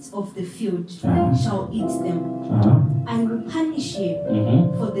beasts of the field shall eat them. I will punish her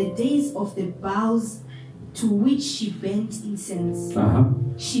for the days of the boughs to which she burnt incense.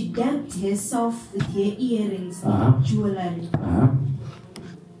 She decked herself with her earrings and jewelry,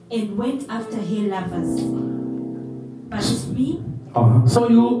 and went after her lovers. But me. So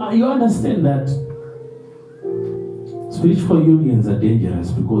you understand that spiritual unions are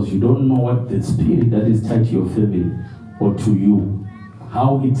dangerous because you don't know what the spirit that is tied to your family or to you,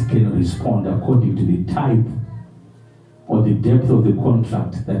 how it can respond according to the type or the depth of the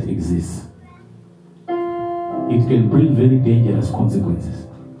contract that exists. It can bring very dangerous consequences,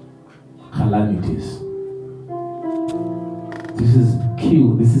 calamities. This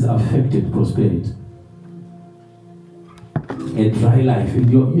is affected prosperity. A dry life,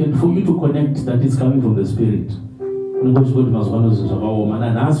 and for you to connect that is coming from the Spirit. I'm going to go to Mazwano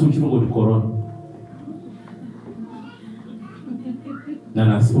and ask which you go to Corona.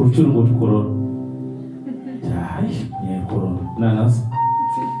 Nanas, which you go to Corona. Yeah, Corona. Nanas.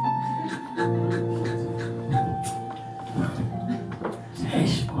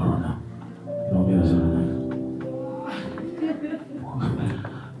 Corona. No,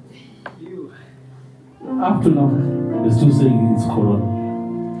 up to now, they're still saying it's Corona.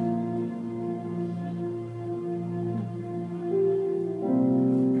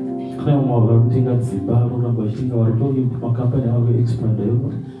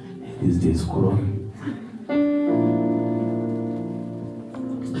 These days, Corona.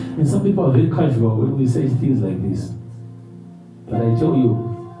 And some people are very casual when we say things like this. But I tell you,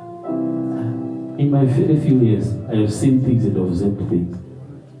 in my very few years, I have seen things and observed things.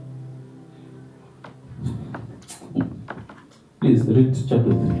 Please read chapter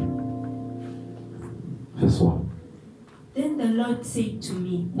 3, verse 1. Then the Lord said to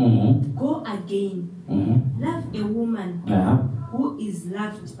me, Go again, love a woman who is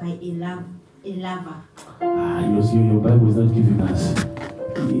loved by a lover. Your Bible is not giving us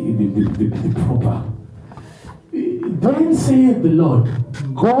the proper. Then saith the Lord,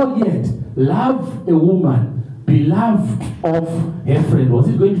 Go yet, love a woman, beloved of her friend. Was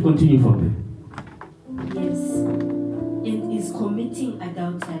it going to continue from there? Yes. And is committing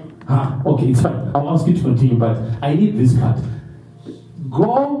adultery. Okay, it's fine. I'll ask you to continue, but I need this part.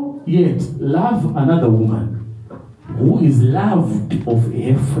 Go yet, love another woman who is loved of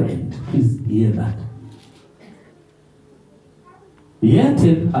her friend. Please hear that. Yet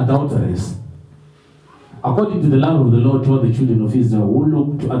an adulteress, according to the love of the Lord toward the children of Israel, who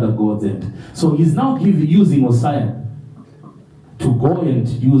look to other gods. And so he's now using Hosea to go and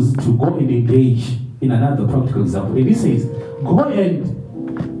engage in another practical example. And he says, go and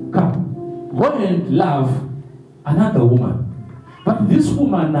love another woman. But this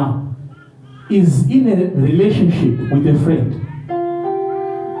woman now is in a relationship with a friend.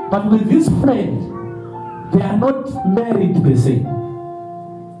 But with this friend, they are not married per se,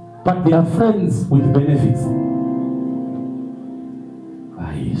 but they are friends with benefits.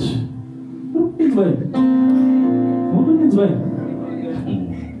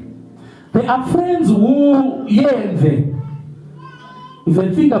 They are friends who, if they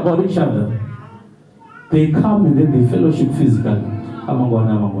think about each other, they come and then they fellowship physically.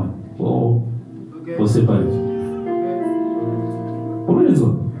 Or separate.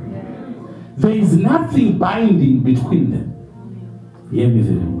 There is nothing binding between them. Hear me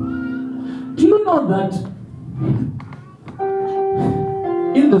very well. Do you know that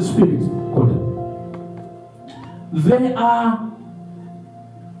in the spirit, there are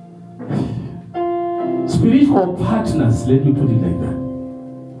spiritual partners, let me put it like that,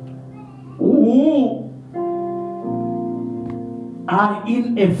 who are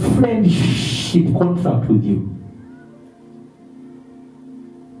in a friendship contract with you.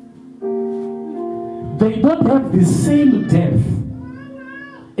 They don't have the same depth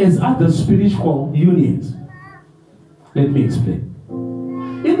as other spiritual unions. Let me explain.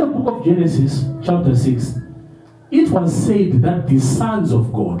 In the book of Genesis, chapter 6, it was said that the sons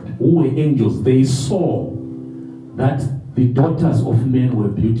of God, who were angels, they saw that the daughters of men were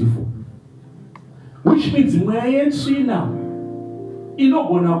beautiful. Which means,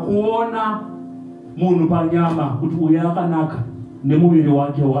 inogona kuona munhu panyama kuti uyu akanaka nemuviri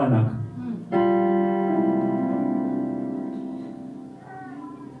wake wakanaka.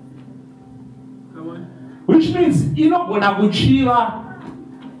 Which means inogona kuchiva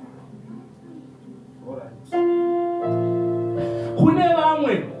kune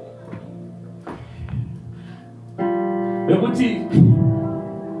vamwe vekuti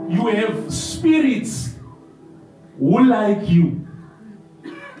you have spirits who like you.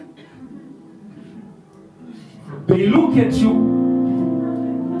 They look at you,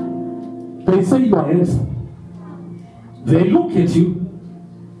 they say you are handsome. They look at you,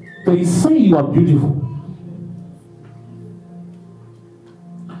 they say you are beautiful.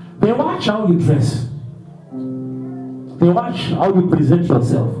 They watch how you dress. They watch how you present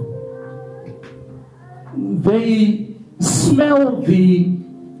yourself. They smell the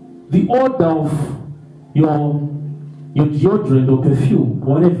odor of your deodorant or perfume,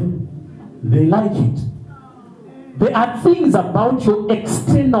 whatever. They like it. There are things about your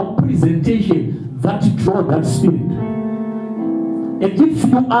external presentation that draw that spirit. And if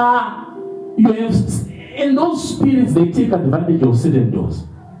you have, and those spirits, they take advantage of certain doors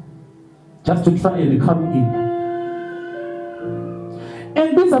just to try and come in.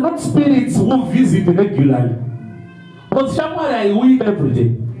 And these are not spirits who visit regularly. Because someone I weep every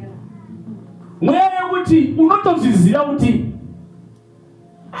day.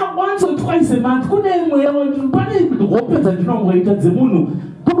 Once or twice a month,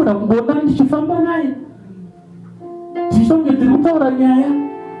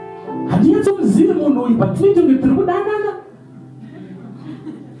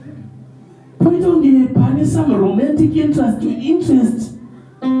 some romantic interest.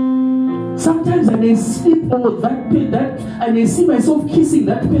 Sometimes I may sleep over that I may see myself kissing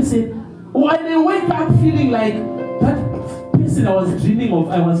that person, or I may wake up feeling like that person I was dreaming of,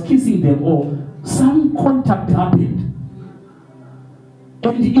 I was kissing them, or some contact happened.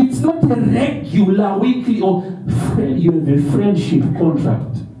 And it's not a regular, weekly, or you have a friendship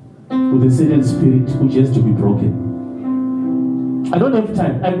contract with a certain spirit which has to be broken. I don't have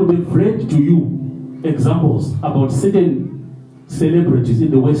time. I could have read to you examples about certain celebrities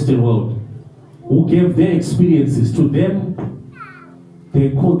in the Western world who gave their experiences to them. They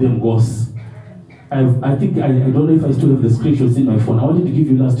call them ghosts. I think, I don't know if I still have the screenshots in my phone. I wanted to give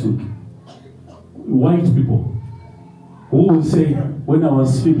you last week. White people who will say, when I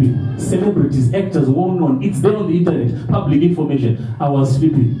was sleeping, celebrities, actors, well known, it's there on the internet, public information, I was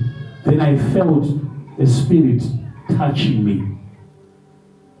sleeping. Then I felt a spirit touching me.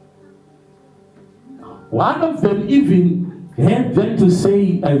 One of them even had them to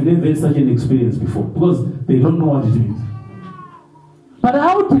say, I've never had such an experience before, because they don't know what it means. But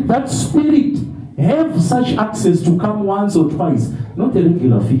how did that spirit have such access to come once or twice? Not a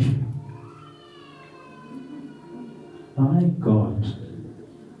regular feature. My God.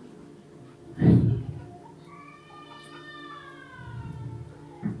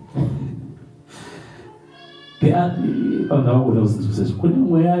 There are, what else is this?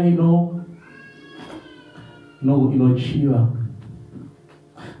 Where, chiva.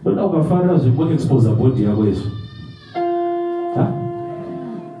 But now Gafaras will go expose the body away.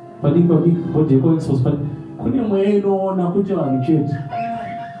 But you go expose, but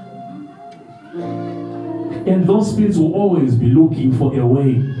and those spirits will always be looking for a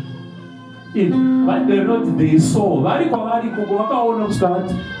way. But they're not, they saw. Oh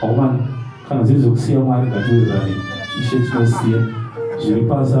man, can I see a man that will run? You should not see it. She will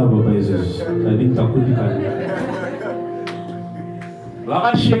pass over by Jesus. I think Takutika.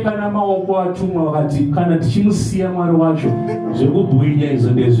 Vakasheka namaoko atumwa vakati kana tichimusiya Mwari wacho zvekubwinya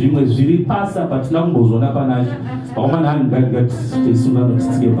izvo ndezvimwe zviri pasa patina kumbozona panacho paumana hanhu ngatisungano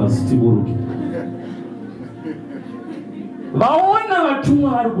titsike pasi tiburuke. Vaona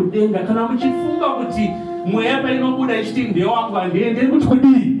vatumwa vari kudenga kana muchifunga kuti mweya painobuda ichiti ndewangu handienderi kuti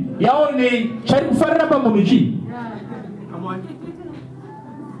kudii yaonei chari kufarira pamunhu chii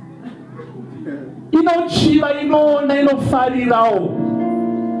inochiva inoona inofarirawo.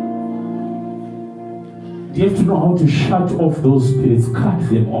 You have to know how to shut off those spirits, cut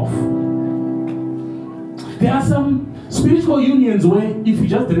them off. There are some spiritual unions where if you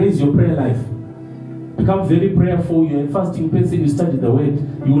just raise your prayer life, become very prayerful, you're a fasting person, you study the word,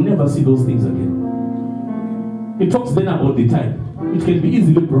 you will never see those things again. It talks then about the time. It can be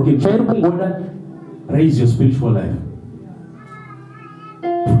easily broken. Raise your spiritual life.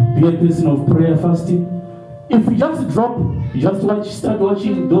 Be a person of prayer, fasting. If you just drop, start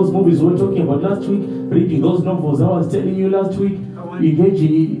watching those movies we were talking about last week, reading those novels I was telling you last week,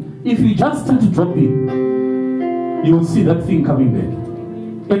 engaging. If you just start dropping, you will see that thing coming back.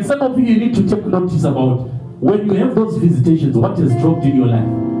 And some of you need to take notice about when you have those visitations, what has dropped in your life.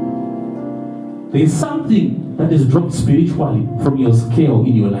 There is something that is dropped spiritually from your scale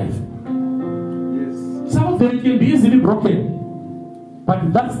in your life. Yes. Some of them can be easily broken,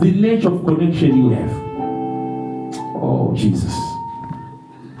 but that's the nature of connection you have. Oh, Jesus.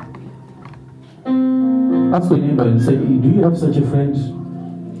 Ask your neighbor and say, do you have such a friend?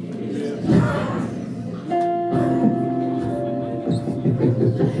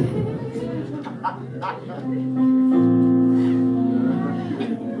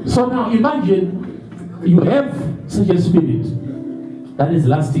 So now imagine you have such a spirit that is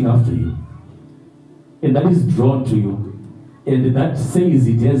lasting after you, and that is drawn to you, and that says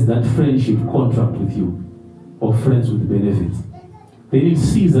it has that friendship contract with you, or friends with benefits. Then it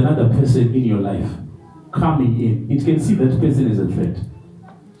sees another person in your life coming in. It can see that person as a threat.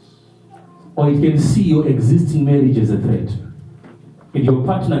 Or it can see your existing marriage as a threat. And your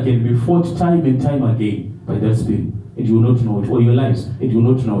partner can be fought time and time again by that spirit, and you will not know it, or your lives, and you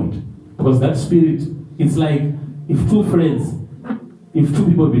will not know it. Because that spirit, it's like if two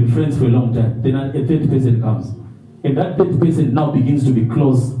people have been friends for a long time, then a third person comes. And that third person now begins to be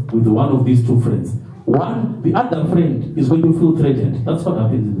close with one of these two friends. The other friend is going to feel threatened. That's what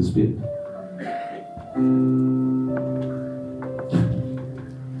happens in the spirit.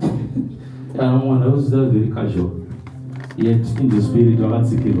 That was very casual. Yet in the spirit, you are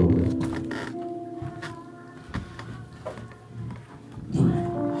secure.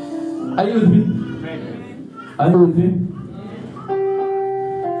 Are you with me? Are you with me?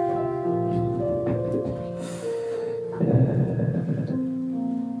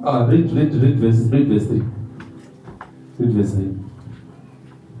 Read verse 3. Read verse 3.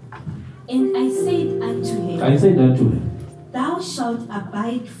 And I said unto her, Thou shalt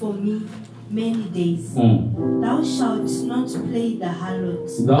abide for me many days. Thou shalt not play the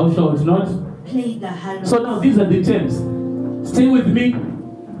harlot. Thou shalt not play the harlot. So now these are the terms. Stay with me,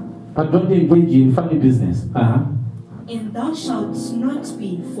 but don't engage in funny business. And thou shalt not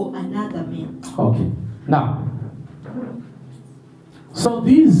be for another man. Okay. Now, so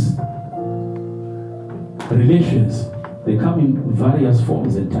these relations, they come in various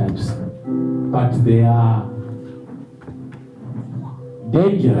forms and types, but they are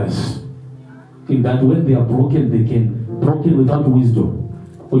dangerous in that when they are broken, they can broken without wisdom,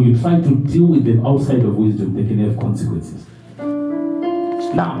 or you try to deal with them outside of wisdom, they can have consequences.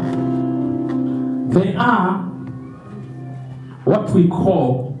 Now, they are what we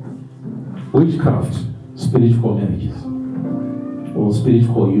call witchcraft, spiritual marriages, or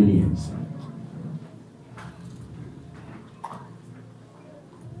spiritual unions.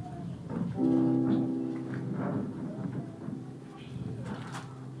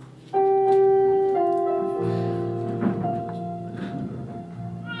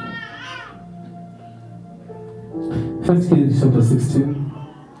 First Kings chapter 16,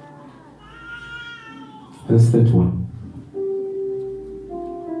 verse 31.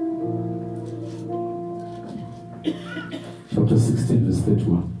 Chapter 16, verse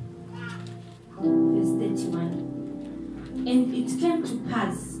 31. Verse 31. And it came to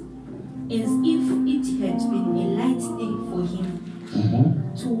pass, as if it had been a light thing for him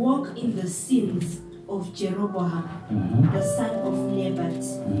to walk in the sins of Jeroboam, the son of Nebat,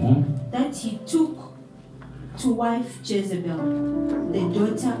 that he took to wife Jezebel, the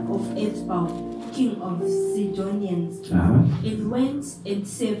daughter of Ethbaal, king of Sidonians, and went and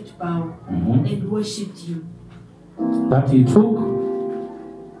served Baal and worshipped him. That he took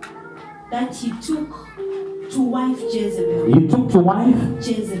to wife Jezebel. He took to wife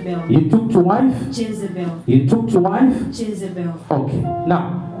Jezebel. He took to wife Jezebel. He took to wife Jezebel. Okay.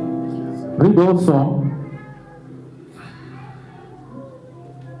 Now, read also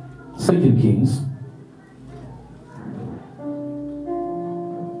 2 Kings.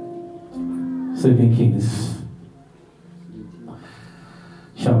 2 Kings,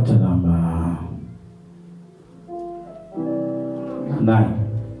 chapter number 9,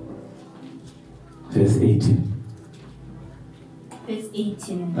 verse 18. Verse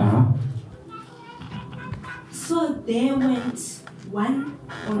 18. So there went one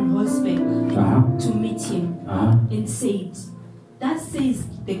on horseback to meet him and said, Thus says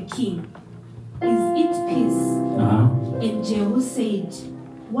the king, Is it peace? And Jehu said,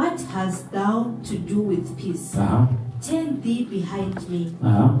 What hast thou to do with peace? Turn thee behind me.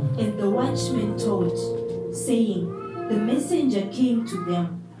 And the watchman told, saying, The messenger came to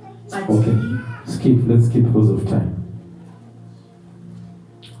them, but let's skip because of time.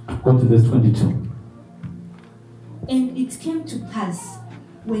 Go to verse 22. And it came to pass,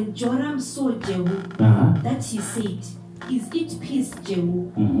 when Joram saw Jehu, that he said, Is it peace,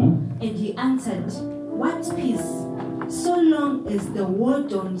 Jehu? And he answered, What peace? So long as the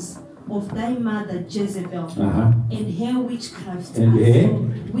wardens of thy mother Jezebel and her witchcraft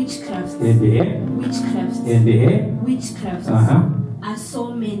are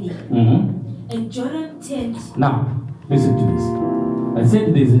so many. And Joram turned. Now, listen to this. I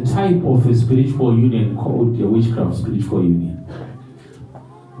said there's a type of a spiritual union called the witchcraft spiritual union.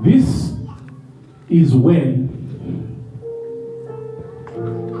 This is when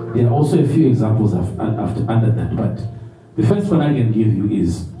there are also a few examples under that, but the first one I can give you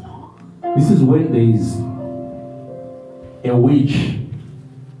is this is when there is a witch,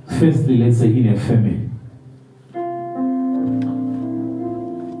 firstly, let's say in a family.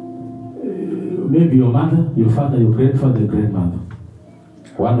 Maybe your mother, your father, your grandfather, your grandmother,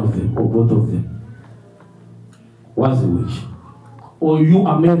 one of them or both of them was a witch. Or you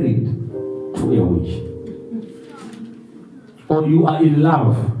are married to a witch. Or you are in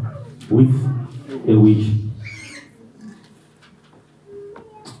love with a witch.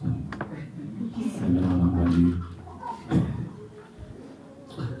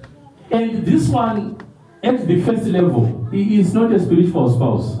 And this one, at the first level, is not a spiritual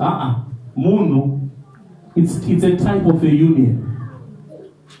spouse. Mono. It's a type of a union.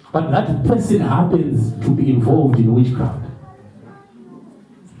 But that person happens to be involved in witchcraft.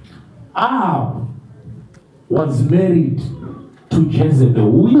 Ahab was married to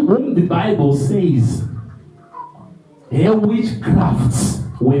Jezebel, whom the Bible says her witchcrafts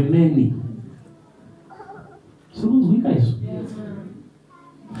were many. So those weak guys.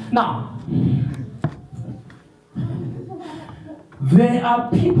 Now, there are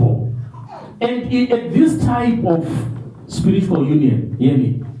people, and at this type of spiritual union, hear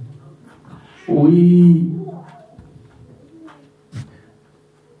me,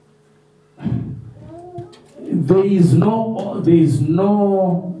 there is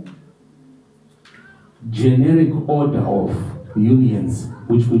no generic order of unions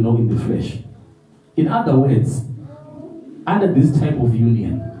which we know in the flesh. In other words, under this type of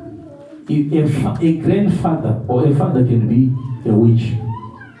union, a grandfather or a father can be a witch,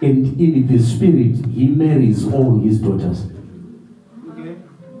 and in the spirit he marries all his daughters. Okay.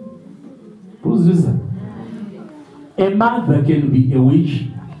 Who's this? A mother can be a witch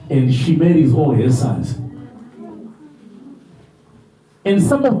and she marries all her sons. And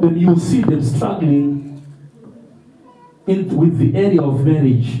some of them, you see them struggling with the area of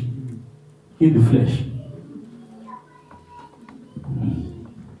marriage in the flesh.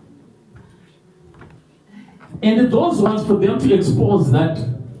 And those ones, for them to expose that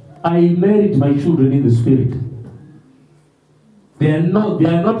I married my children in the spirit, they are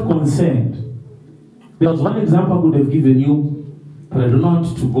not concerned. There was one example I could have given you, but I don't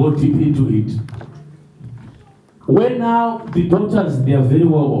want to go deep into it. Where now the daughters, they are very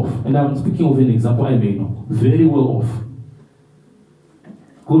well off, and I'm speaking of an example I may know, very well off.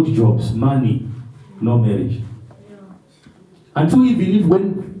 Good jobs, money, no marriage. Until we believe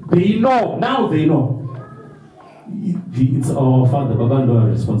when they know, now they know. It's our father, Baba and Loa are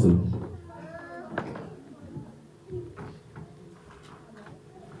responsible.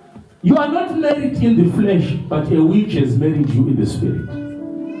 You are not married in the flesh, but a witch has married you in the spirit.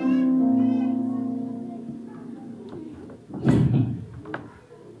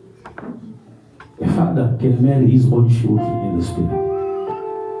 A father can marry his own children in the spirit.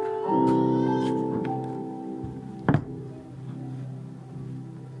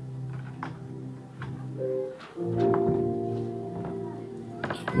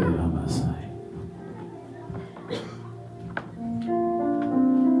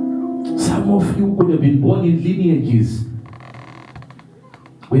 Some of you could have been born in lineages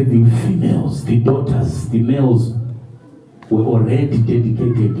where the females, the daughters, the males were already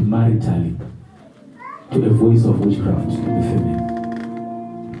dedicated maritally to a voice of witchcraft to the female.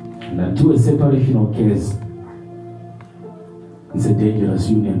 And until a separation occurs, it's a dangerous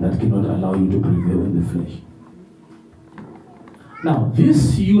union that cannot allow you to prevail in the flesh. Now,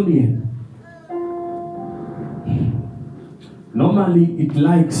 this union, normally it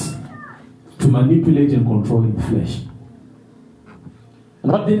likes to manipulate and control in the flesh.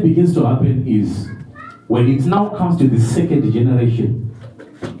 And what then begins to happen is, when it now comes to the second generation,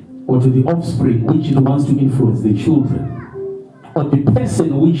 or to the offspring which it wants to influence, the children, or the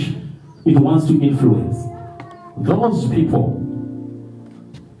person which it wants to influence, those people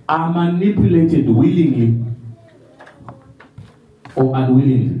are manipulated willingly or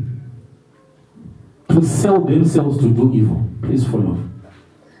unwillingly to sell themselves to do evil. Please follow.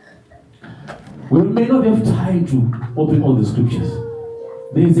 We may not have time to open all the scriptures.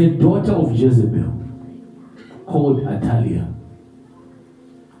 There is a daughter of Jezebel called Athaliah.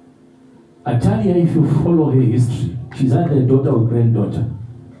 Athaliah, if you follow her history, she's either a daughter or granddaughter.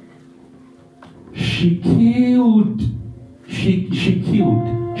 She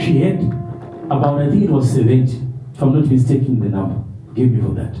had about, I think it was 70, if I'm not mistaken the number, give me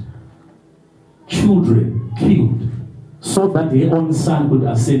for that. Children killed so that her own son could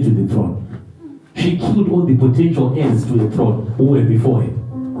ascend to the throne. She killed all the potential heirs to the throne who were before her.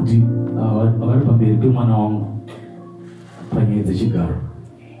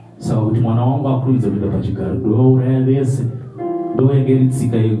 So kuti mwana wangu akurudza kuenda pachigaro ndouraya vese ndoenge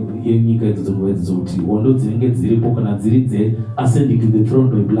ritsika yenyika idzodzo nguva idzodzo kuti hondo dzinenge dziripo kana dziri ascending to the throne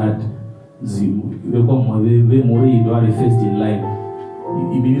by blood vemhuri iyi ndo ari first in line,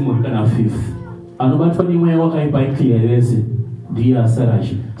 imimi muri kana fifth. Anobatwa nemweya wakaipa ikliya vese ndiye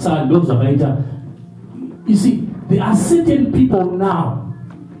asarashi. Saka ndo zvakaita. You see, there are certain people now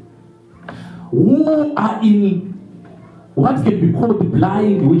who are in what can be called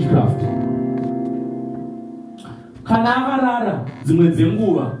blind witchcraft. kana akarara dzimwe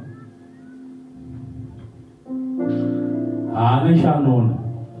dzenguva haana chaanoona.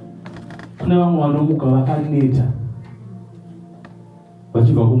 Kune vamwe vanomuka vakaneta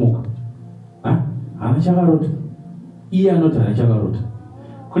vachibva kumuka, haana chakarota, iye anoti haana chakarota.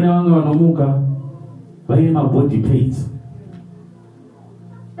 Kune vamwe vanomuka vaine mabody pains,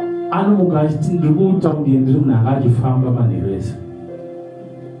 anomuka achiti ndiri kutaurira ndiri munhu anga achifamba manheru ese.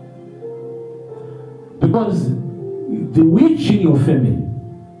 Because the witch in your family,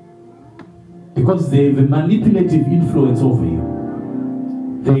 because they have a manipulative influence over you,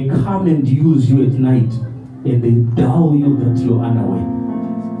 they come and use you at night and they dull you that you are unaware.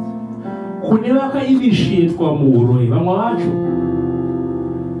 Kune vaka-initiate kwa muuroi, vamwe vacho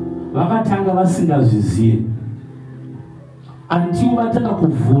vakatanga vasingazvizive until vatanga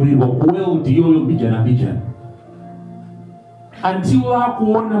kuvhurirwa kuworld iyoyo mbijana mbijana, until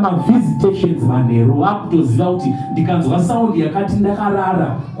vakuona mavisitations manheru, vakutoziva kuti ndikanzwa saundi yakati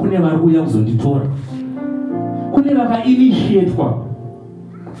ndakarara kune vari kuuya kuzonditora. Kune vaka-initiatwa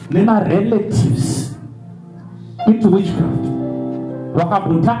nemarelatives into witchcraft,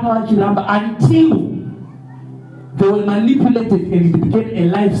 vakambotanga vachiramba until they were manipulated and it became a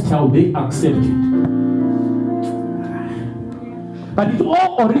lifestyle they accepted. But it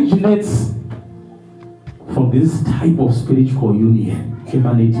all originates from this type of spiritual union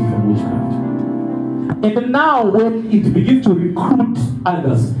emanating from witchcraft. And now when it begins to recruit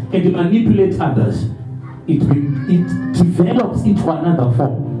others and manipulate others, it develops into another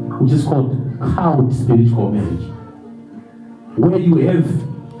form, which is called cult spiritual marriage, where you have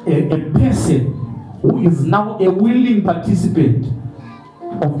a person who is now a willing participant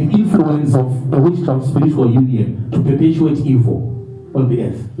of the influence of the witchcraft spiritual union to perpetuate evil on the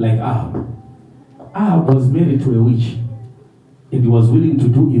earth, like Ahab. Ahab was married to a witch and he was willing to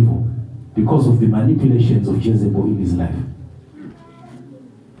do evil because of the manipulations of Jezebel in his life.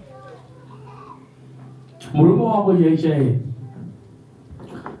 Murume wako chaichaye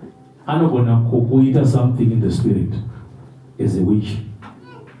anogona kuita something in the spirit as a witch.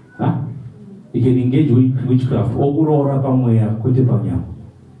 You can engage with witchcraft okuroora pamweya kwete panyama.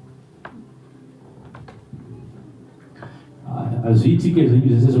 Azviitike zvinhu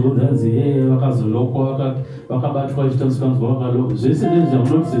zvese zvokunzi vakazolokwa vakabatwa chitamusikanzwa vakalokwa zvese ndezvi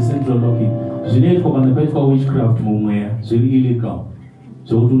not the central locking zvinoitwa kana paitwa witchcraft mumweya zviri illegal,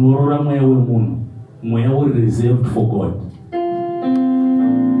 zvokuti unorora mweya wemunhu, mweya uri reserved for God.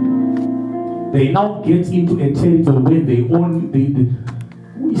 They now get into a territory where they own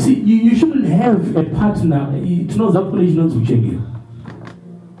you see, you shouldn't have a partner. You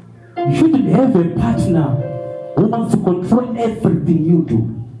shouldn't have a partner who wants to control everything you do.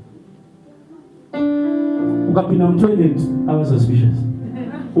 Ukapinda mtoilet, I was suspicious.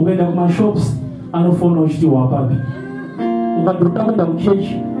 Ukaenda kuma shops, anofona uchiti wapapi. Ukadruka kwenda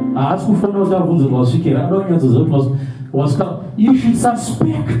kuchechi, haasi kufona utavunza wasvikira. You should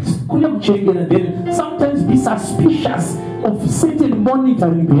suspect. Kune kuchengera, then sometimes be suspicious of certain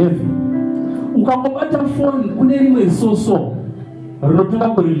monitoring behavior. Ukangobata phone, kune rimwe so rotoka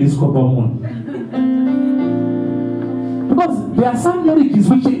kurelease kwa pamunhu. Because there are some marriages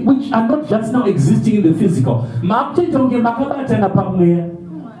which are not just now existing in the physical.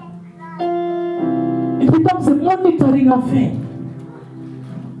 It becomes a monitoring affair.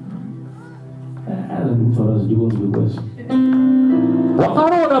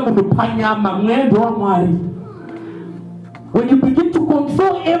 When you begin to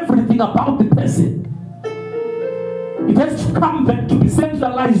control everything about the person, it has to come back to be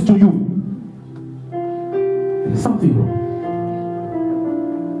centralized to you. There's something wrong.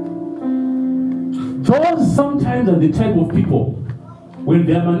 Those sometimes are the type of people, when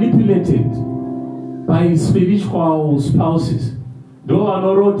they are manipulated by spiritual spouses, do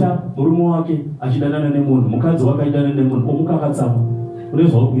anorota murume wake achidanana nemunhu, mukadzi wake achidanana nemunhu, omuka akatsama,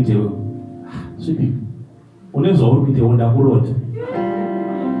 unezva uri kuitewo svipi, unezva uri kuitewo ndakurota.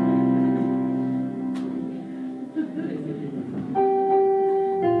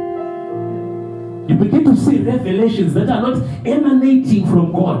 You begin to see revelations that are not emanating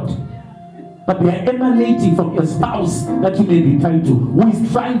from God, but they are emanating from your spouse that you may be tied to, who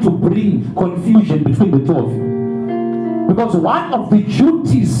is trying to bring confusion between the two of you. Because one of the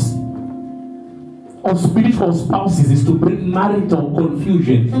duties of spiritual spouses is to bring marital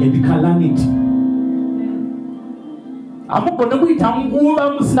confusion and calamity.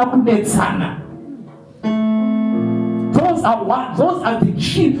 Those are the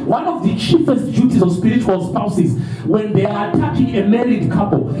chief. One of the chiefest duties of spiritual spouses when they are attacking a married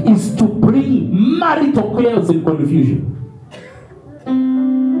couple is to bring marital chaos and confusion.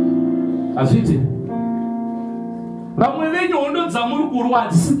 As written.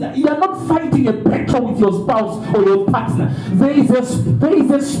 You are not fighting a battle with your spouse or your partner. There is a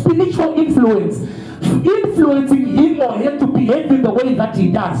spiritual influence influencing him or her to behave in the way that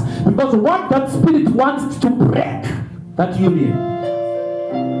he does. Because what that spirit wants to break that union.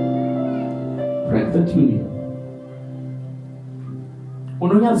 Break that union.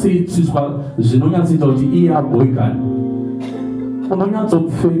 Unonyatsoitsiswa zvinonyatsoita kuti iye agoikana.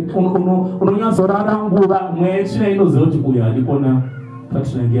 Unonyatsorara nguva mwechina inoziva kuti uyu andikona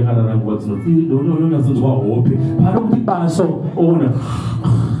patinenge yakarara nguva dzino unonyatsonzwa hope pari kuti basa oona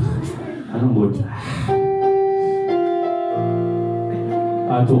anongoti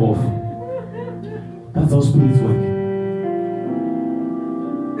ato off. That's how spirits work.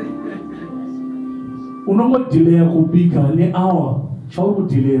 Unongodelaya kubika nehour chauri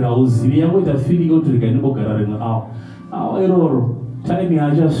kudelera hauzivi yangoita feeling kuti rega ndingogara rimwe hour iroro time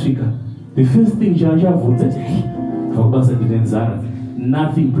yaachasvika. The first thing chaachabvunza kuti vakubasa ndine nzara,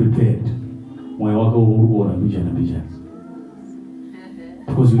 nothing prepared. Mwoyo wake urikuona mbijana.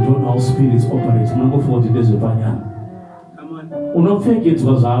 Because you don't know how spirits operate. Unongofunga kuti ndezvepanyama.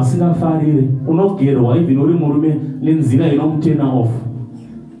 Unopfekedzwa zvaasingafarire. Unogerwa even uri murume nenzira inomutena off.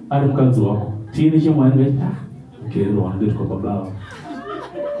 Ari mukadzi wako. Tiine chemwari ngati gerwa ndoitwa babava.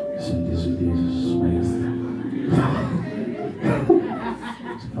 Zvindizvi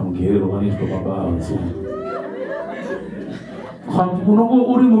amugerwa ndoitwa babava.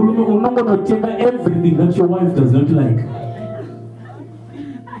 Uri murume unongonotenga everything that your wife does not like.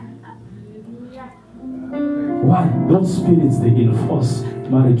 Why? Those spirits, they enforce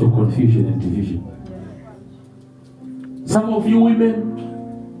marital confusion and division. Some of you women,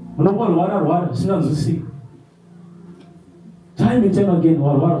 unongorwara singanzwisisi. Time and time again,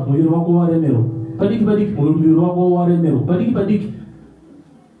 muviri wako waremero. Padiki muviri wako waremero. Padiki.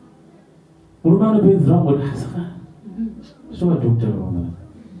 Murume anopedzera ngoti saka shova doctor wanga.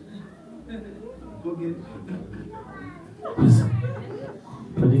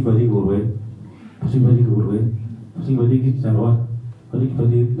 Padiki urwere.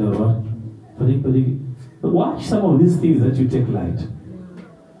 Watch some of these things that you take light.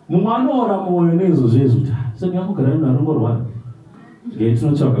 Mumanoora moyo nezo zvezu. Saka yakugara narongorwara.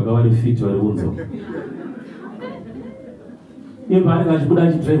 Tinotsvaga kavari fit vari unzo. Iye paanenge achibuda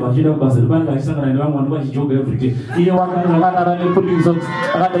achidrive achienda kubasa paanenge achisangana nevamwe vanenge vachijoga everyday. Iye wakarara neputisa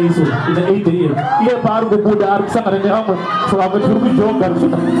akadaiso ita 8 am. Iye paari kubuda ari kusangana nevamwe vamwe tiri kujoga.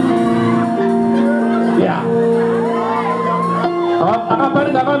 Yeah.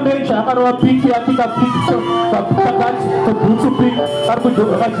 Akaparinga akamecha akarova piki apika piki pakati kabhutsu piki ari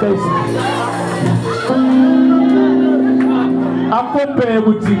kujoga kachidaisi. Akombe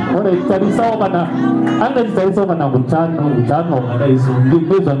kuti tarisawo kana angachitarisawo kana utano hwakadaiso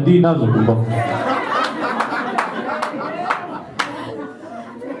ndezvandinazvo kumba.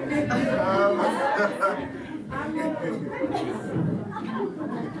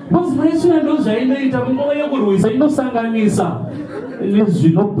 Mazimai ndozvainoita munguva yekurwisa inosanganisa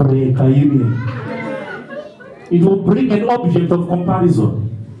nezvinobreaka union. It will bring an object of comparison.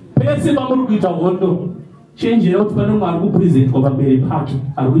 Pese pamuri kuita hondo chenjera kuti pane mumwe ari kupresentwa pamberi pake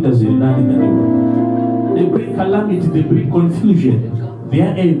ari kuita zviri nani nanewe. They bring calamity, they bring confusion.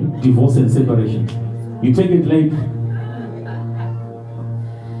 Their aim, divorce and separation. You take it like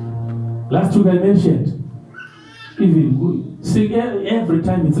last week I mentioned, even see every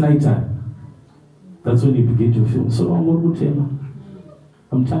time it's night time, that's when you begin to feel so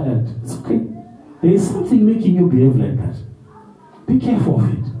I'm tired. It's okay. There is something making you behave like that. Be careful of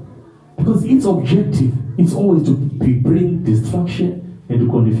it. Because its objective is always to bring destruction and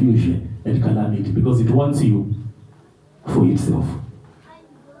confusion and calamity, because it wants you for itself.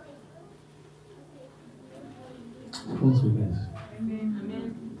 Amen.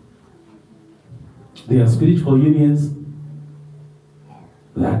 There are spiritual unions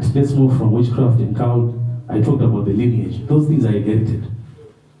that, let's move from witchcraft and cult. I talked about the lineage. Those things are inherited.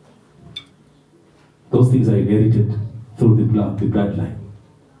 Those things are inherited through the bloodline.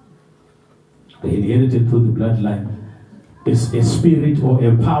 They're inherited through the bloodline. A spirit or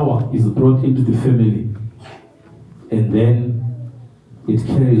a power is brought into the family, and then it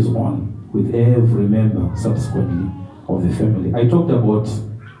carries on with every member subsequently of the family. I talked about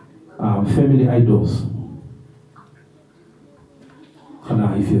family idols.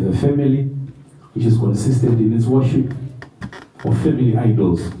 Now, if you have a family which is consistent in its worship of family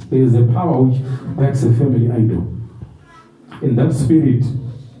idols, there is a power which backs a family idol. In that spirit,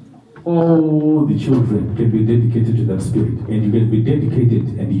 all the children can be dedicated to that spirit, and you can be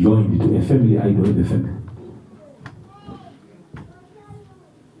dedicated and joined to a family idol in the family.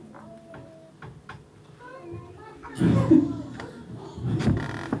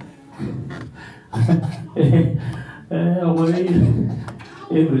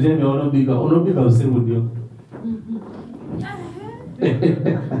 Every time you want to be still with you.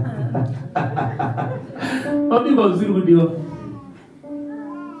 Not because still with you.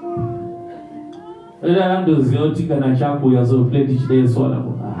 I'm those young and shampoo, you also play each day as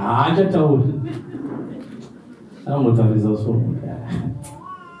well. I just told I'm not having those home.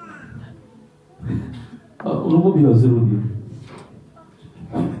 Oh, because still with you.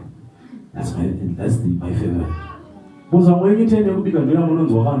 That's my favorite. Because when you tell me because we are not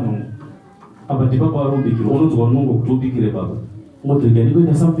going about the Papa Rubic, you always want to go to big Rebaba. What again? You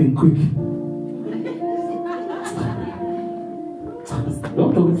do something quick.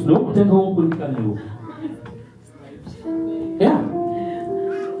 Don't tell home good can you. Yeah.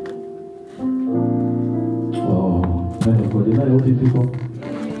 Oh, man of God, did I open people?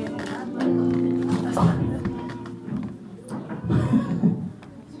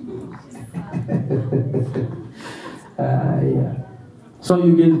 Yeah. So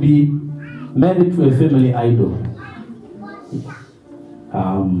you can be married to a family idol.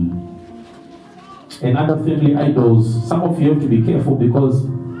 And other family idols, some of you have to be careful because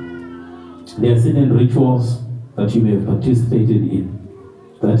there are certain rituals that you may have participated in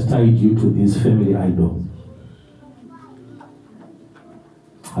that tied you to this family idol.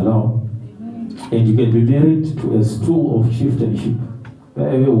 Hello? And you can be married to a stool of chieftainship. You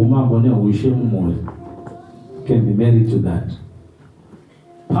can be married to that.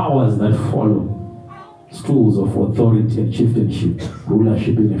 Powers that follow, stools of authority and chieftainship,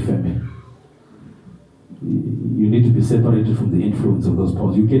 rulership in a family. You need to be separated from the influence of those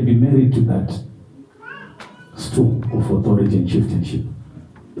powers. You can be married to that stool of authority and chieftainship.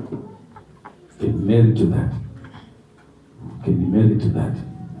 You can be married to that. You can be married to that.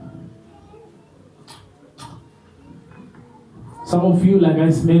 Some of you, like I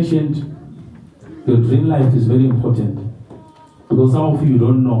mentioned, your dream life is very important. Because some of you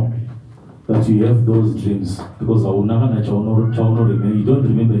don't know that you have those dreams. Because you don't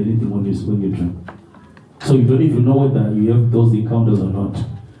remember anything when you dream. So you don't even know whether you have those encounters or not.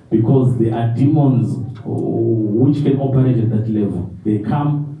 Because there are demons which can operate at that level. They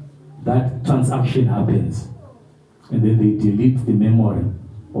come, that transaction happens. And then they delete the memory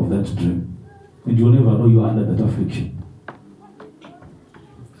of that dream. And you'll never know you're under that affliction.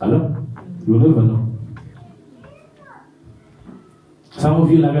 Hello? You'll never know. Some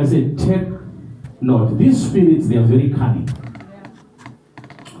of you, like I said, take note. These spirits, they are very cunning.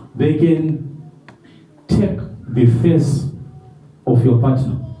 They can take the face of your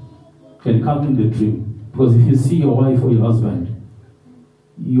partner and come in the dream. Because if you see your wife or your husband,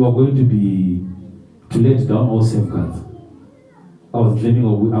 you are going to let down all safeguards. I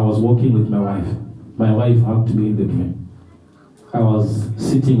was walking with my wife. My wife hugged me in the dream. I was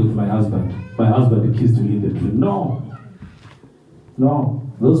sitting with my husband. My husband kissed me in the dream. No,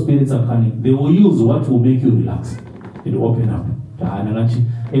 those spirits are cunning. They will use what will make you relax. It will open up.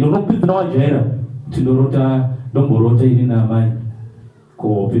 And don't put no agenda. Don't borota in our mind.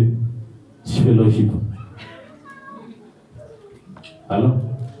 Co-op fellowship. Hello?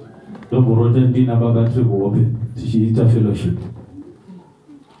 Don't borota in our battery co-op fellowship.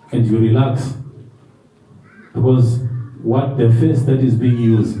 And you relax. Because what the face that is being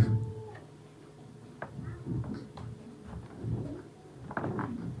used.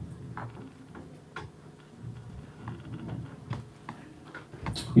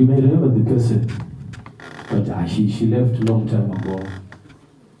 You may remember the person, but she left a long time ago.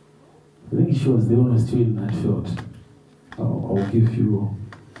 I think she was the only still in that field. I'll give you.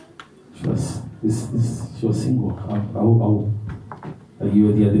 She was single. You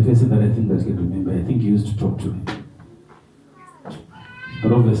are the person that I think that can remember. I think you used to talk to me.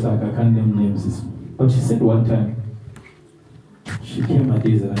 But obviously, I can't name names. But she said one time, she came at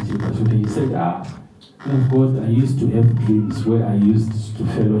days and she said, God, I used to have dreams where I used to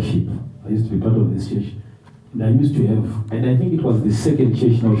fellowship. I used to be part of this church. And I used to have, and I think it was the second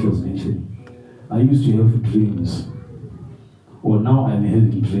church now she was mentioning. I used to have dreams. Or now I'm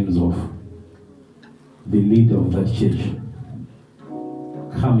having dreams of the leader of that church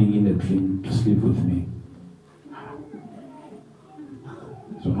coming in a dream to sleep with me.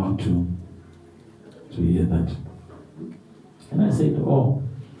 So how to hear that. And I said, oh,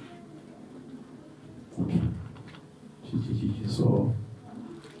 okay. So,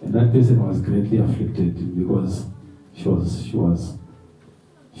 and that person was greatly afflicted because she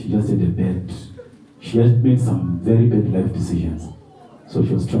just had she had made some very bad life decisions. So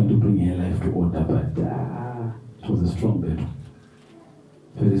she was trying to bring her life to order, but it was a strong battle.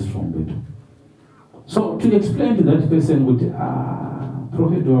 Very strong battle. So to explain to that person with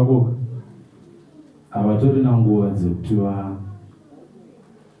Prophet Dwagok, avatori na nguva dzekuti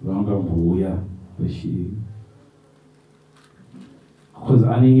vangabhuya because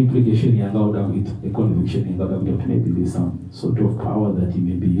any implication yangauda kuita, a conviction yangauda kuita, maybe there's some sort of power that he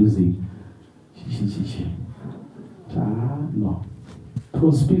may be using. No.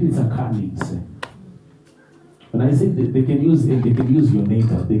 Those spirits are cunning, sir. When I say that they can use your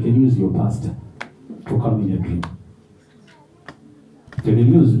neighbor, they can use your pastor to come in your dream. They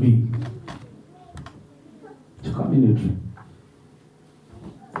can use me to come in your dream.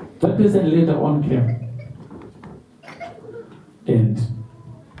 That person later on came. And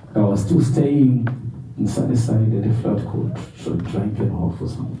I was still staying in Sunnyside at a flat called Drankenhof or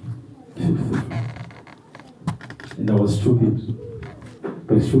something. And I was stupid.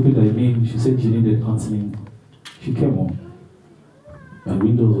 By stupid I mean she said she needed counseling. She came home. My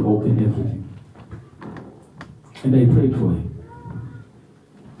windows were open, everything. And I prayed for her.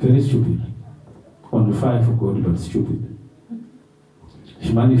 Very stupid. On the fire for God, but stupid.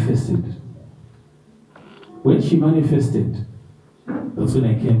 She manifested. When she manifested, that's when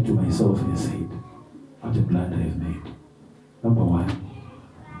I came to myself and said, what a blunder I've made. Number one,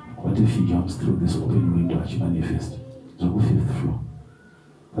 what if she jumps through this open window and she manifests? So go 5th floor.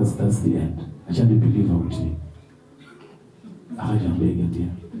 That's the end. I can't believe her with me. I can't beg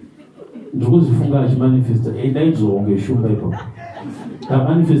again. Because if she manifested, and I don't get shown by her. That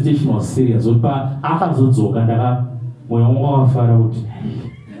manifestation was serious. So, I can't so and I went far out.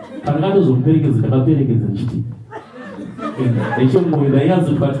 I can't so big as the Kapelek.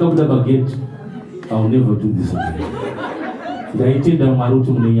 I'll never do this again.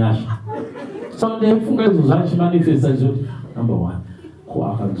 So the manifestation. Number one,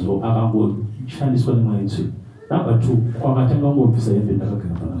 number two,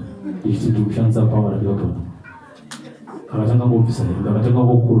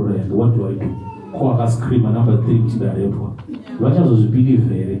 what do I do? Scream. Number three, what does believe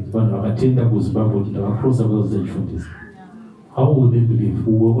when I attend that was Bible across the world? How would they believe?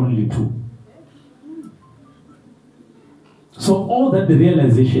 We were only two. So all that the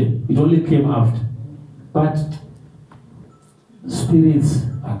realization, it only came after. But spirits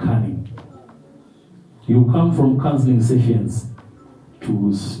are cunning. You come from counseling sessions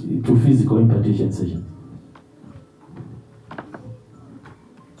to physical impartation sessions.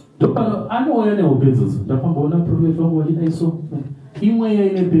 I know where they will be. The prophet so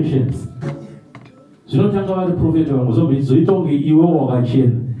in patience. You don't talk about the prophet, so you don't get you or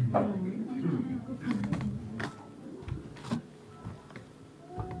chain.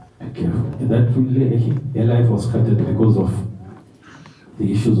 Be careful. And that really, their life was scattered because of the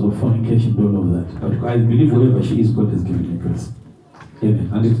issues of fornication, all of that. But I believe wherever she is, God has given her grace. Amen.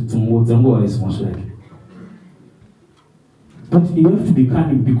 And it's more is much like. But you have to be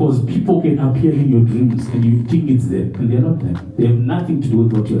cunning because people can appear in your dreams and you think it's them, and they're not them. They have nothing to do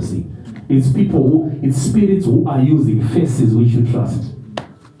with what you're seeing. It's it's spirits who are using faces which you trust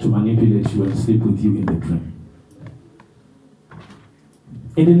to manipulate you and sleep with you in the dream.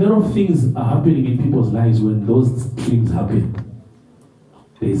 And a lot of things are happening in people's lives when those dreams happen.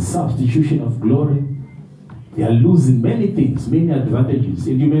 There is substitution of glory. They are losing many things, many advantages,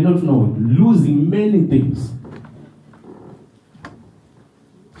 and you may not know it, losing many things.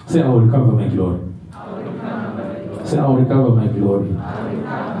 Say, I will recover my glory. Say, I will recover my glory.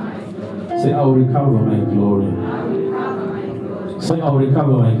 Say, I will recover my glory. Say, I will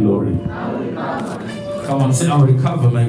recover my glory. Come on, say, I will recover my glory.